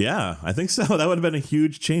sooner. Yeah, I think so. That would have been a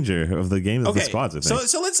huge changer of the game of the squads, I think.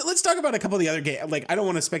 So let's talk about a couple of the other games. Like, I don't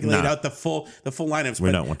want to speculate out the full lineups.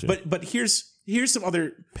 We don't want to. But here's some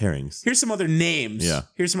other pairings. Here's some other names. Yeah.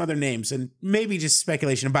 Here's some other names, and maybe just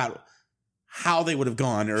speculation about how they would have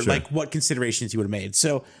gone, or like what considerations you would have made.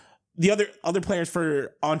 So the other players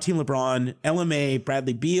for on Team LeBron: LMA,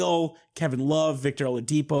 Bradley Beal, Kevin Love, Victor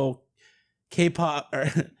Oladipo, K-pop,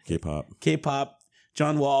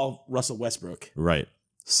 John Wall, Russell Westbrook. Right.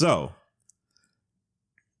 So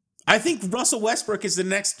I think Russell Westbrook is the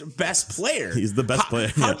next best player. He's the best player.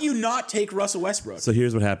 How do you not take Russell Westbrook? So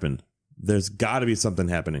here's what happened. There's got to be something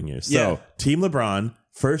happening here. So Yeah. Team LeBron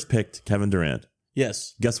first picked Kevin Durant.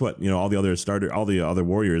 Yes. Guess what? All the other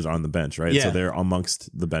Warriors are on the bench, right? Yeah. So they're amongst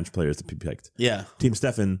the bench players to be picked. Yeah. Team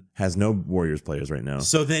Stephen has no Warriors players right now.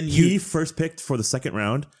 So then he first picked for the second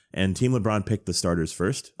round, and Team LeBron picked the starters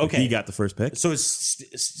first. Okay. He got the first pick. So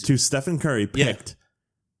it's To Stephen Curry picked.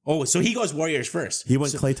 Oh, so he goes Warriors first. He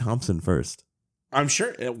went Klay Thompson first. I'm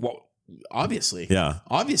sure. Well, obviously. Yeah.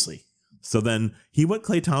 Obviously. So then he went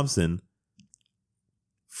Klay Thompson,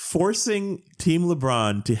 forcing Team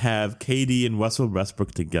LeBron to have KD and Russell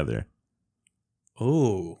Westbrook together.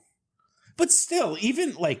 Oh. But still,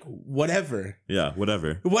 even like whatever. Yeah,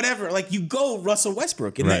 whatever. Like you go Russell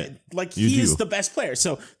Westbrook, and Right. that, like You he is do. the best player.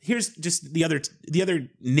 So here's just the other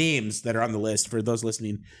names that are on the list for those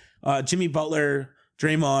listening: Jimmy Butler,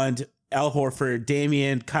 Draymond, Al Horford,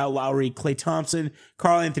 Damian, Kyle Lowry, Klay Thompson,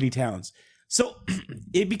 Karl Anthony Towns. So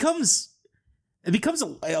it becomes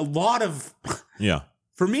a lot of. Yeah.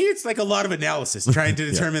 For me, it's like a lot of analysis trying to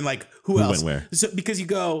determine like who else. went where. So because you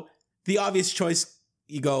go the obvious choice,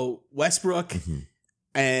 you go Westbrook, Mm-hmm.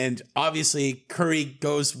 and obviously Curry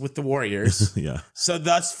goes with the Warriors. Yeah. So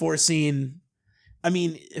thus forcing, I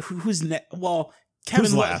mean, who's well, Kevin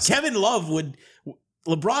Who's Love. last? Kevin Love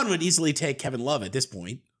LeBron would easily take Kevin Love at this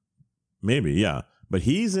point. Maybe, yeah. But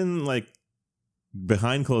he's in like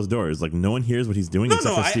behind closed doors. Like no one hears what he's doing No,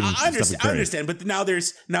 except for Stephen I understand. Stephen I Curry. understand. But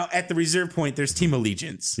now at the reserve point, there's team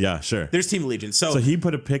allegiance. Yeah, sure. There's team allegiance. So he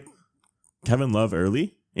put a pick Kevin Love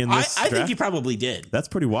early in this I think draft? he probably did. That's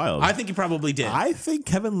pretty wild. I think he probably did. I think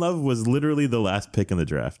Kevin Love was literally the last pick in the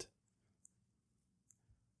draft.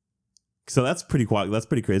 So that's pretty That's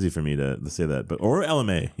pretty crazy for me to say that. But or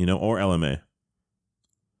LMA, or LMA.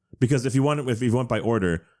 Because if you went by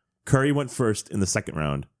order, Curry went first in the second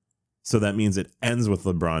round. So that means it ends with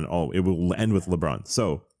LeBron. Oh, it will end with LeBron.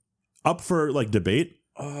 So up for like debate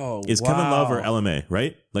Oh, is Kevin Love or LMA,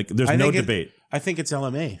 right? Like there's no debate. I think it's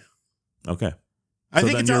LMA. Okay. I So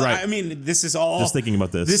think then it's you're all, right. I mean, this is all Just thinking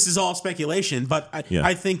about this. This is all speculation, but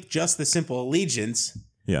I think just the simple allegiance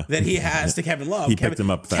Yeah. that he has to Kevin Love. He picked him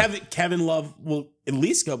up fast. Kevin Love will at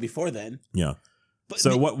least go before then. Yeah. But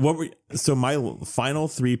So so my final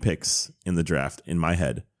 3 picks in the draft in my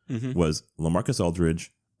head Mm-hmm. was LaMarcus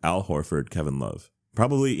Aldridge, Al Horford, Kevin Love.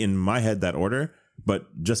 Probably in my head that order,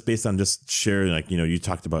 but just based on just sharing, like, you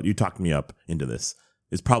talked me up into this.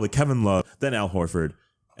 It's probably Kevin Love, then Al Horford,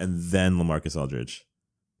 and then LaMarcus Aldridge.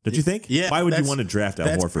 Did you think? Yeah. Why would you want to draft Al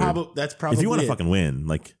Horford? That's probably if you want to it. fucking win,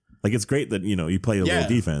 like it's great that you play a little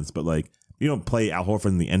defense, but like you don't play Al Horford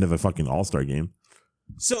in the end of a fucking All-Star game.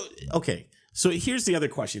 So okay. So here's the other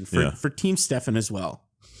question for Team Stefan as well.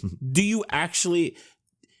 Do you actually,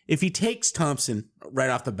 if he takes Thompson right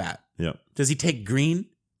off the bat, does he take Green?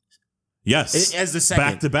 Yes, As the second.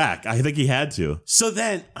 back to back. I think he had to. So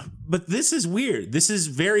then, but this is weird. This is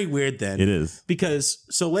very weird. Then It is. because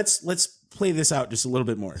let's play this out just a little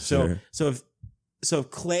bit more. Sure. So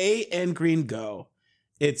if Clay and Green go,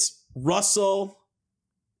 it's Russell.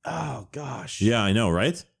 Oh gosh. Yeah, I know,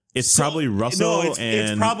 right? It's probably Russell No,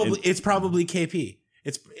 and it's probably KP.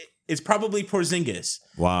 It's probably Porzingis.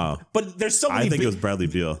 wow. But there's so many. I think it was Bradley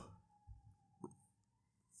Beal.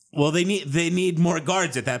 Well, they need more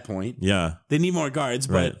guards at that point. Yeah, They need more guards,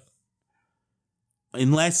 right.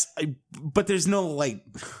 but but there's no like.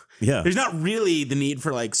 Yeah, There's not really the need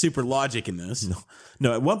for like super logic in this.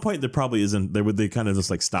 no. At one point, there probably isn't. They kind of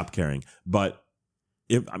just like stop caring. But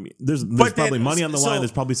there's probably money on the line.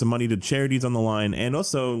 There's probably some money to charities on the line, and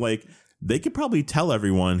also like they could probably tell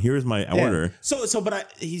everyone, "Here's my order."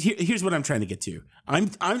 But here's what I'm trying to get to.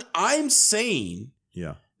 I'm saying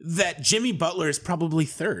that Jimmy Butler is probably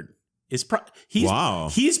third.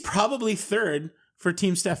 He's probably third for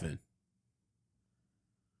Team Stefan.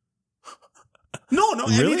 No,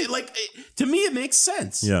 Really? I mean, like to me, it makes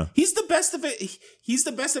sense. Yeah. he's the best of it. He's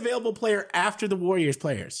the best available player after the Warriors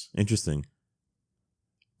players. Interesting.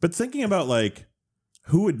 But thinking about like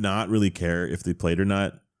who would not really care if they played or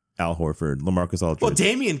not, Al Horford, LaMarcus Aldridge. Well,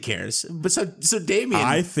 Damian cares, but so Damian.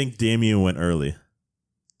 I think Damian went early.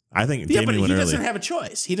 I think but Damian he went early. doesn't have a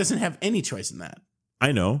choice. He doesn't have any choice in that.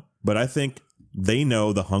 I know, but I think they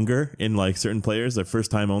know the hunger in like certain players. They're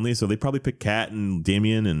first time only, so they probably pick Kat and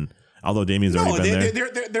Damian, and although Damian's already been there,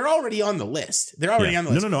 they're already on the list. They're already on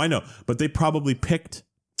the list. No, I know, but they probably picked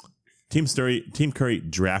Team Curry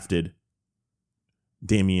drafted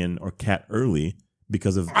Damian or Kat early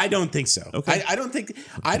because of. I don't think so. Okay. I don't think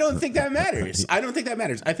that matters. I don't think that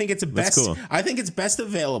matters. I think it's best. cool. I think it's best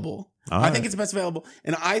available. All I right. think it's best available,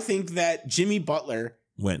 and I think that Jimmy Butler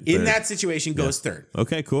Went in third. that situation goes third,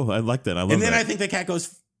 Okay, cool. I like that. I love and then that. I think the Cat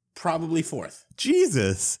goes probably fourth.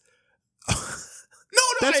 Jesus. No,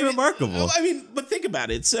 That's I mean, remarkable. I mean, but think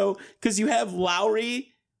about it. So, because you have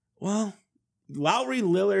Lowry,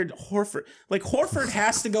 Lillard, Horford. Like Horford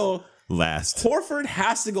has to go. Last. Horford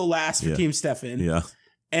has to go last for Yeah. Team Stefan. Yeah.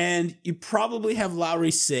 And you probably have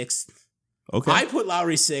Lowry sixth. Okay. I put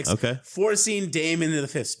Lowry sixth. Okay. Forcing Dame into the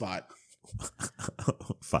fifth spot.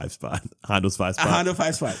 5 spot. Hondo's 5 spot. Hondo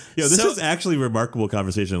 5 spot. Yo, this is actually a remarkable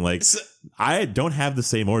conversation. Like, I don't have the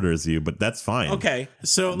same order as you, but that's fine. Okay.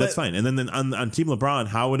 So That's fine. And then on Team LeBron,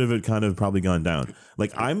 how would have it kind of probably gone down?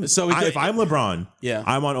 Like, if I'm LeBron, Yeah.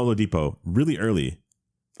 I want Oladipo really early.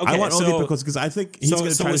 Okay, I want so- Oladipo because I think he's going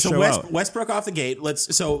to try to show out. Westbrook off the gate. Let's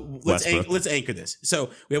Westbrook. let's anchor this. So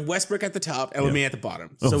we have Westbrook at the top, LMA at the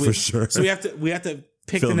bottom. Oh, So for sure. So we have to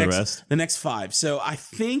pick Fill in the the rest. next 5. So I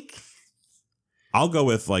think I'll go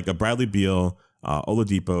with like a Bradley Beal,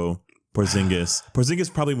 Oladipo, Porzingis.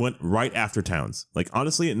 Porzingis probably went right after Towns. Like,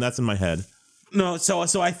 honestly, and that's in my head. no. So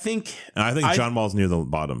I think And I think John Wall's near the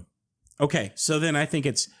bottom. okay. So then I think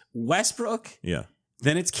it's Westbrook. Yeah.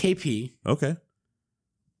 Then it's KP. Okay.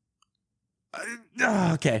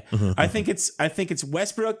 Okay. I think it's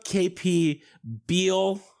Westbrook, KP,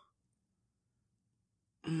 Beal.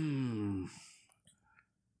 I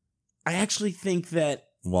actually think that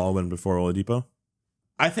Wall went before Oladipo.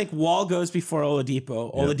 I think Wall goes before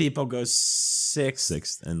Oladipo. Oladipo goes 6th.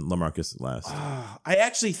 6th, and LaMarcus last. I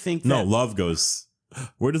actually think that No, Love goes.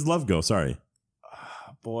 Where does Love go? Sorry.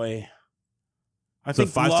 boy. I So think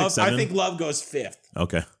 5, 6, Love 7? I think Love goes 5th.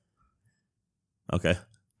 Okay.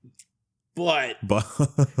 But But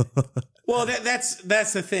well, that's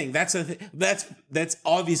the thing. That's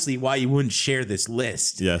obviously why you wouldn't share this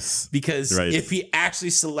list. yes. Because Right. if he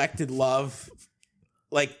actually selected Love,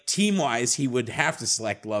 like team wise, he would have to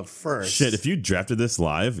select Love first. Shit, if you drafted this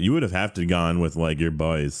live, you would have to gone with like your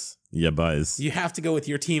boys. Yeah, boys. You have to go with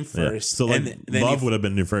your team Yeah. first. So like and then Love you- would have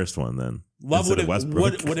been your first one then. Love instead of would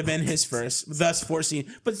Westbrook. have been his first, thus forcing.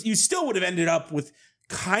 But you still would have ended up with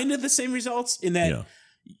kind of the same results in that Yeah.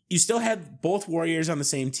 you still had both Warriors on the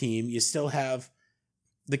same team. You still have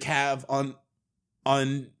the Cav on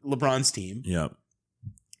LeBron's team. Yeah.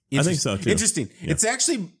 I think so, too. Interesting. Yeah. It's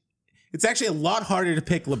actually a lot harder to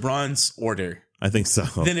pick LeBron's order I think so.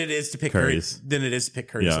 than it is to pick Curry's. Curry's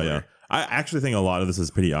Yeah, order. yeah. I actually think a lot of this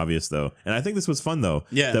is pretty obvious, though. And I think this was fun, though,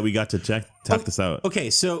 Yeah. that we got to talk this out. Okay,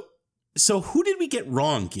 so who did we get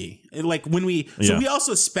wrong, Guy? Like when we Yeah. we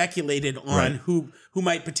also speculated on Right. who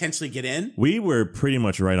might potentially get in. We were pretty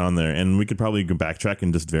much right on there, and we could probably go backtrack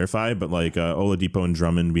and just verify. But like Oladipo and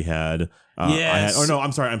Drummond, we had. Yes.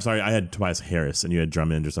 I'm sorry. I had Tobias Harris, and you had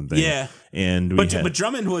Drummond or something. Yeah. And But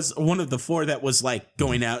Drummond was one of the four that was like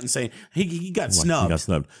going out and saying he got snubbed. He got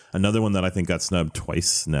snubbed. Another one that I think got snubbed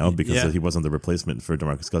twice now because Yeah. he wasn't the replacement for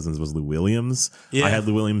DeMarcus Cousins was Lou Williams. Yeah. I had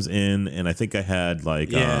Lou Williams in, and I think I had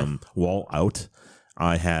Yeah. Wall out.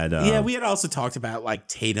 I had We had also talked about like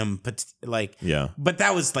Tatum, but but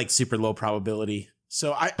that was like super low probability.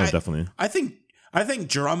 So I definitely. I think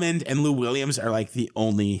Drummond and Lou Williams are like the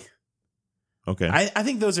only. Okay. I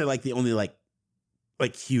think those are like the only like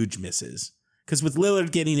huge misses. Because with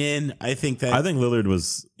Lillard getting in, I think Lillard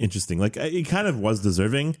was interesting. Like he kind of was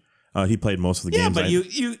deserving. He played most of the games. But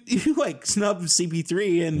you like snubbed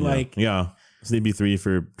CP3 and CP3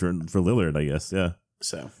 for Lillard, I guess. Yeah.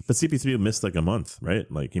 So, but CP3 missed like a month,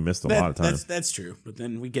 right? Like he missed a lot of time. That's true. But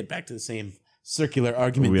then we get back to the same circular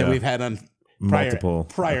argument that Yeah. we've had on Multiple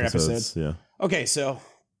prior episodes. Yeah. Okay, so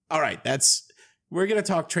all right, we're gonna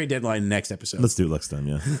talk trade deadline next episode. Let's do it next time.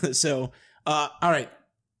 Yeah. So, all right,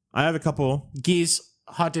 I have a couple. Geese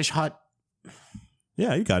hot dish hot.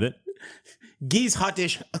 Yeah, you got it. Geese hot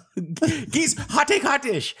dish. Geese hot take hot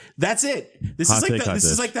dish. That's it. This Hot is take, like hot this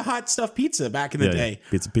is dish. like the hot stuff pizza back in the day.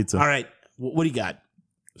 Yeah. Pizza. All right, what do you got?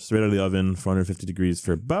 Straight out of the oven, 450 degrees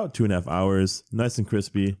for about 2.5 hours. Nice and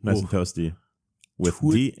crispy, nice and toasty. With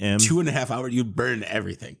DM. 2.5 hours, you burn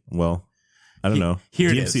everything. Well, I don't know. Here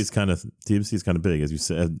it DMC is. DMC is kind of big, as you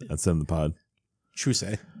said in the pod. True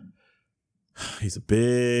say. He's a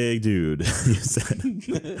big dude. You said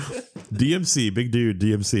DMC, big dude.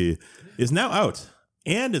 DMC is now out,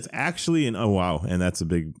 and it's actually and that's a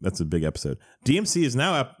big episode. DMC is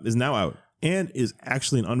now out and is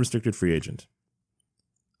actually an unrestricted free agent.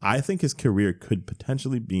 I think his career could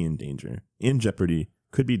potentially be in danger, in jeopardy,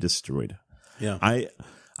 could be destroyed. Yeah.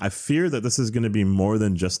 I fear that this is going to be more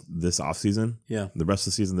than just this offseason. Yeah. The rest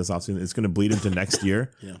of the season, this offseason, it's going to bleed into next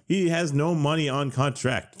year. Yeah. He has no money on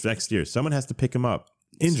contract next year. Someone has to pick him up.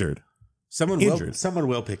 Injured. Someone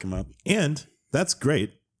will pick him up. And that's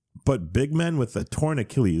great. But big men with a torn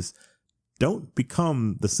Achilles don't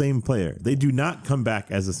become the same player. They do not come back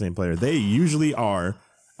as the same player. They usually are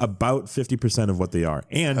about 50% of what they are.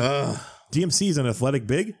 And DMC is an athletic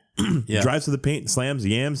big. Yeah. Drives to the paint, slams,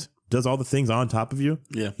 yams, does all the things on top of you.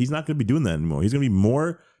 Yeah. He's not going to be doing that anymore. He's going to be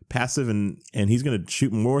more passive and he's going to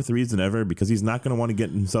shoot more threes than ever because he's not going to want to get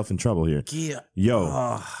himself in trouble here. Yeah. Yo,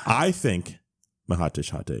 I think my hot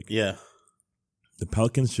take. Yeah. The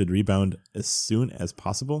Pelicans should rebound as soon as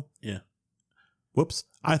possible. Yeah. Whoops.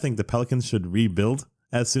 I think the Pelicans should rebuild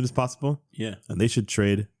as soon as possible. Yeah. And they should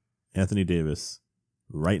trade Anthony Davis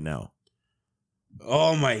right now.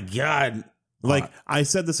 Oh my God. Like I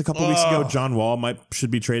said this a couple weeks ago, John Wall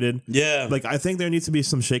should be traded. Yeah. Like I think there needs to be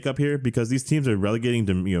some shakeup here because these teams are relegating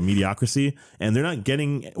to mediocrity and they're not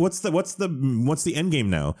getting what's the end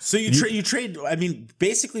game now? So you trade. I mean,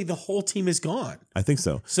 basically the whole team is gone. I think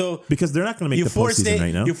so. So because they're not going to make the postseason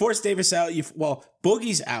right now. You force Davis out.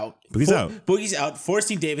 Boogie's out. Boogie's out.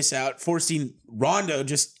 Forcing Davis out. Forcing Rondo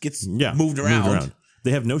just gets moved around.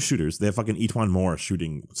 They have no shooters. They have fucking Etuan Moore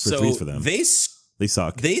shooting for threes for them. They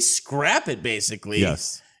suck. They scrap it basically.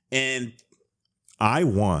 Yes. And I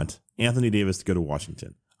want Anthony Davis to go to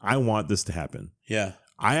Washington. I want this to happen. Yeah.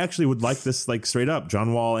 I actually would like this like straight up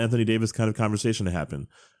John Wall, Anthony Davis kind of conversation to happen.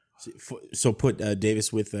 So put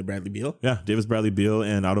Davis with Bradley Beal? Yeah. Davis, Bradley Beal,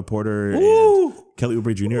 and Otto Porter and Kelly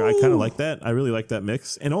Oubre Jr. I kind of like that. I really like that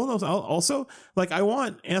mix. And also, like, I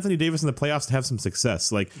want Anthony Davis in the playoffs to have some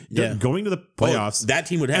success. Like, going to the playoffs. That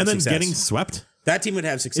team would have and then success. getting swept. That team would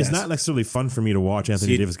have success. It's not necessarily fun for me to watch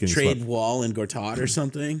Anthony Davis getting trade swept. Wall and Gortat or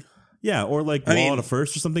something. Yeah, or like Wall at a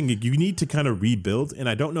first or something. You need to kind of rebuild, and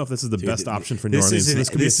I don't know if this is the best option for New Orleans. This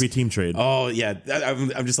could be a 3-team trade. Oh yeah,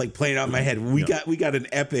 I'm just like playing out in my head. We got an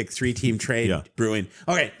epic 3-team trade brewing.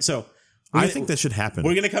 Okay, so I think that should happen.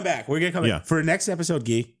 We're gonna come back. Back for next episode,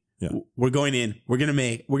 Guy. Yeah, we're going in. We're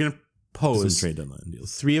gonna pose some trade deadline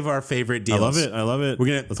deals. 3 of our favorite deals. I love it. We're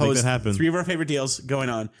gonna Let's pose make that happen. 3 of our favorite deals going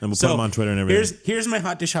on, and we'll put them on Twitter and everything. Here's my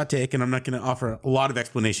hot take, and I'm not gonna offer a lot of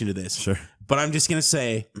explanation to this. Sure, but I'm just gonna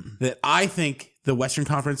say that I think the Western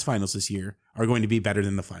Conference Finals this year are going to be better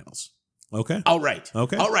than the finals. Okay. Outright.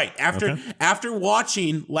 Okay. Outright. After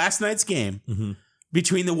watching last night's game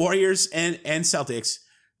between the Warriors and Celtics,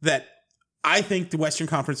 that I think the Western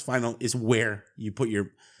Conference Final is where you put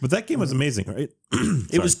your. But that game was amazing, right?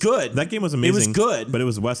 It was good. That game was amazing. It was good. But it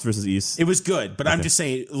was West versus East. It was good. But I'm just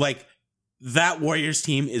saying, like, that Warriors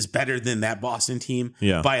team is better than that Boston team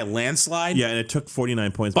by a landslide. Yeah, and it took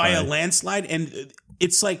 49 points by a landslide. And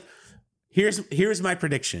it's like, here's my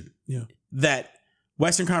prediction. Yeah. That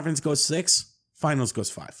Western Conference goes 6, Finals goes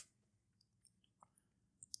 5.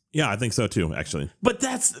 Yeah, I think so too, actually. But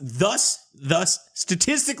that's thus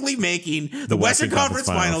statistically making the Western Conference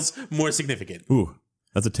Finals more significant. Ooh,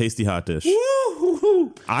 that's a tasty hot dish.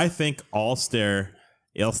 Woo-hoo-hoo. I think All-Star.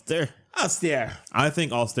 I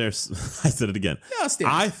think All-Star. I said it again. All-Star.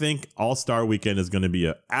 I think All-Star Weekend is going to be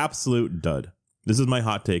an absolute dud. This is my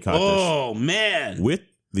hot take. Oh, man. With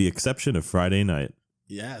the exception of Friday night.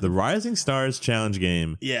 Yeah. The Rising Stars Challenge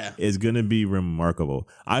game is going to be remarkable.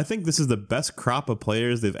 I think this is the best crop of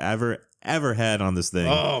players they've ever had on this thing.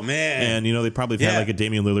 Oh, man. And, you know, they probably had like a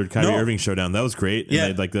Damian Lillard, Kyrie Irving showdown. That was great. And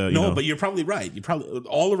they like the, but you're probably right. You probably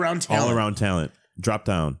all-around talent. Drop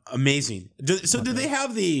down. Amazing. Do they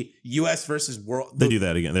have the U.S. versus world? They do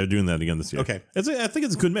that again. They're doing that again this year. Okay. I think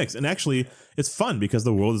it's a good mix. And actually, it's fun because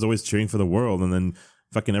the world is always cheering for the world. And then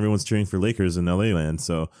fucking everyone's cheering for Lakers in LA land.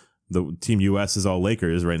 So the team U.S. is all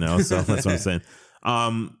Lakers right now. So that's what I'm saying.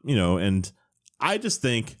 You know, and I just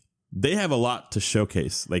think they have a lot to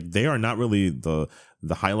showcase. Like, they are not really the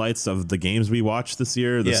highlights of the games we watched this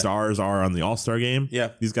year. The stars are on the All-Star game.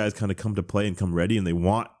 Yeah. These guys kind of come to play and come ready, and they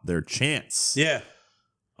want their chance. Yeah.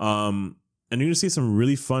 And you're going to see some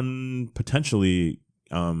really fun, potentially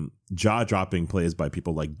jaw-dropping plays by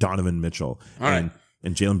people like Donovan Mitchell and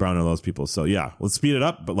Jaylen Brown and those people. So, yeah, let's speed it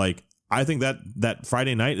up. But, like, I think that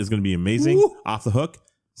Friday night is going to be amazing. Woo. Off the hook.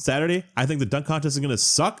 Saturday, I think the dunk contest is going to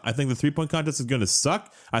suck. I think the 3-point contest is going to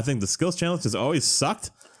suck. I think the skills challenge has always sucked.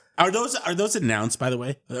 Are those announced, by the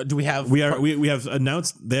way? Do we have? We have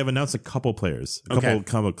announced. They have announced a couple players, a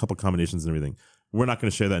couple combinations and everything. We're not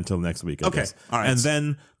going to share that until next week. I guess. All right. And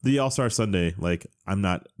then the All-Star Sunday, like, I'm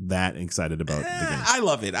not that excited about the game. I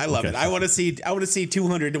love it. I love it. I want to see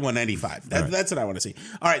 200 to 195. That's what I want to see.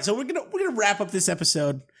 All right, so we're gonna wrap up this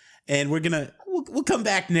episode, and we'll come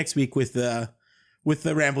back next week with the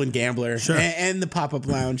Rambling Gambler and the Pop-Up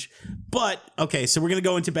Lounge. But okay, so we're gonna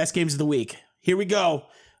go into best games of the week. Here we go.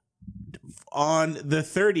 On the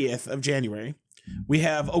 30th of January, we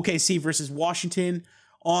have OKC versus Washington.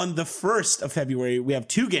 On the 1st of February, we have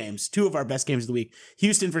two of our best games of the week.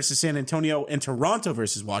 Houston versus San Antonio and Toronto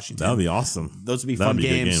versus Washington. That would be awesome. Those would be fun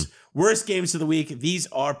games. Worst games of the week. These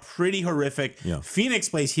are pretty horrific. Yeah. Phoenix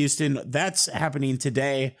plays Houston. That's happening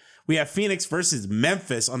today. We have Phoenix versus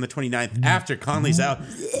Memphis on the 29th after Conley's out.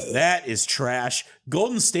 That is trash.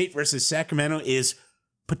 Golden State versus Sacramento is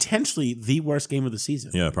potentially the worst game of the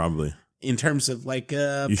season. Yeah, probably. In terms of like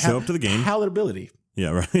you show up to the game. Palatability.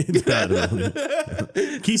 Yeah, right.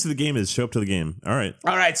 Keys to the game is show up to the game. All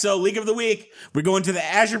right. So League of the Week, we're going to the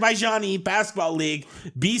Azerbaijani Basketball League.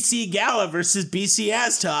 BC Gala versus BC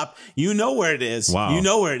Aztop. You know where it is. Wow. You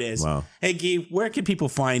know where it is. Wow. Hey, Guy, where can people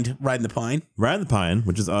find Riding the Pine? Riding the Pine,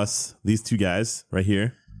 which is us, these two guys right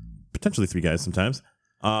here, potentially three guys sometimes,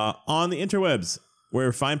 on the interwebs,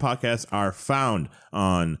 where fine podcasts are found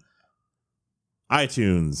on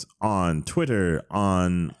iTunes, on Twitter,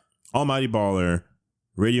 on Almighty Baller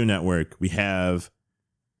Radio Network. We have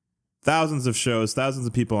thousands of shows, thousands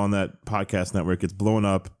of people on that podcast network. It's blowing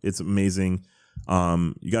up. It's amazing.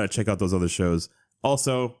 You got to check out those other shows.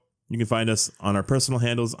 Also, you can find us on our personal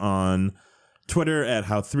handles on Twitter at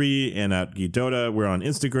How3 and at Gidota. We're on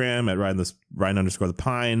Instagram at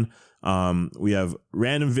Ryan_the_Pine. We have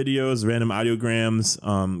random videos, random audiograms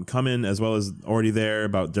coming, as well as already there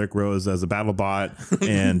about Derrick Rose as a battle bot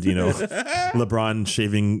and, you know, LeBron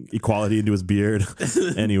shaving equality into his beard.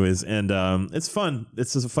 Anyways, and it's fun.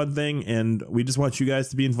 It's just a fun thing, and we just want you guys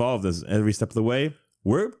to be involved as every step of the way.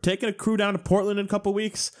 We're taking a crew down to Portland in a couple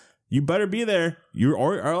weeks. You better be there,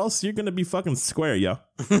 or else you're gonna be fucking square, yo.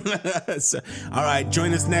 All right,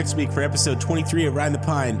 join us next week for episode 23 of Riding the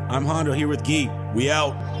Pine. I'm Hondo here with Guy. We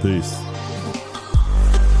out. Peace.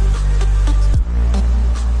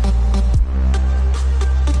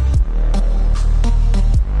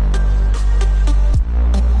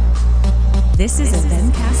 This is a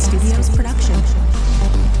Vencast Studios production.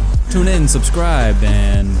 Tune in, subscribe,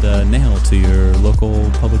 and nail to your local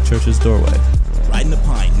public church's doorway. Riding the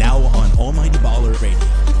Pine, now on Almighty Baller Radio.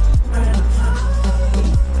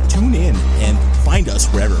 Tune in and find us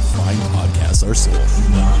us wherever fine podcasts are sold.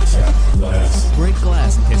 Break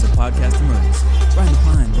glass in case of podcast emergency. Ryan the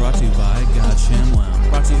Pine brought to you by God Shamwow.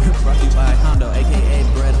 Brought to you by Hondo, aka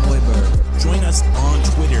Brett Hoiberg. Join us on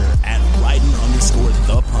Twitter at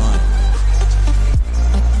Ryden_the_Pine.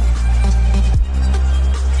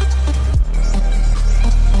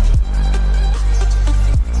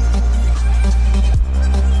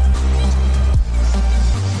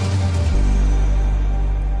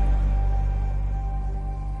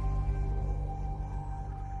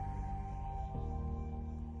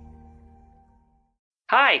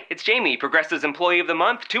 Hi, it's Jamie, Progressive's Employee of the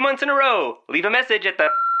Month, 2 months in a row. Leave a message at the...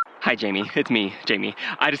 Hi, Jamie. It's me, Jamie.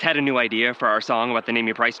 I just had a new idea for our song about the Name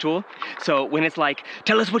Your Price tool. So when it's like,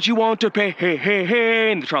 tell us what you want to pay, hey, hey,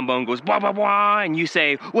 hey, and the trombone goes, blah, blah, blah, and you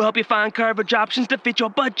say, we'll help you find coverage options to fit your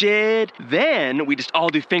budget. Then we just all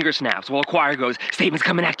do finger snaps while a choir goes, savings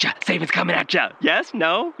coming at ya, savings coming at ya. Yes?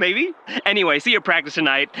 No? Maybe? Anyway, see your practice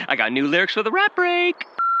tonight. I got new lyrics for the rap break.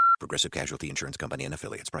 Progressive Casualty Insurance Company and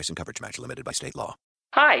Affiliates. Price and coverage match limited by state law.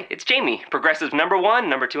 Hi, it's Jamie, Progressive's #1,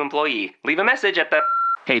 #2 employee. Leave a message at the...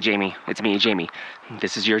 Hey, Jamie. It's me, Jamie.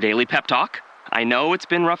 This is your daily pep talk. I know it's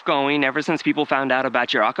been rough going ever since people found out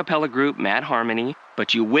about your a cappella group, Mad Harmony,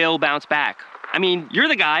 but you will bounce back. I mean, you're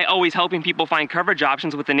the guy always helping people find coverage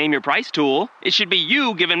options with the Name Your Price tool. It should be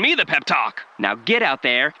you giving me the pep talk. Now get out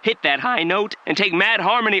there, hit that high note, and take Mad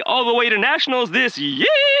Harmony all the way to nationals this year!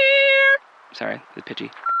 Sorry, it's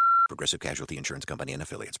pitchy. Progressive Casualty Insurance Company and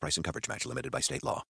Affiliates. Price and coverage match limited by state law.